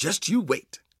 Just you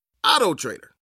wait. AutoTrader.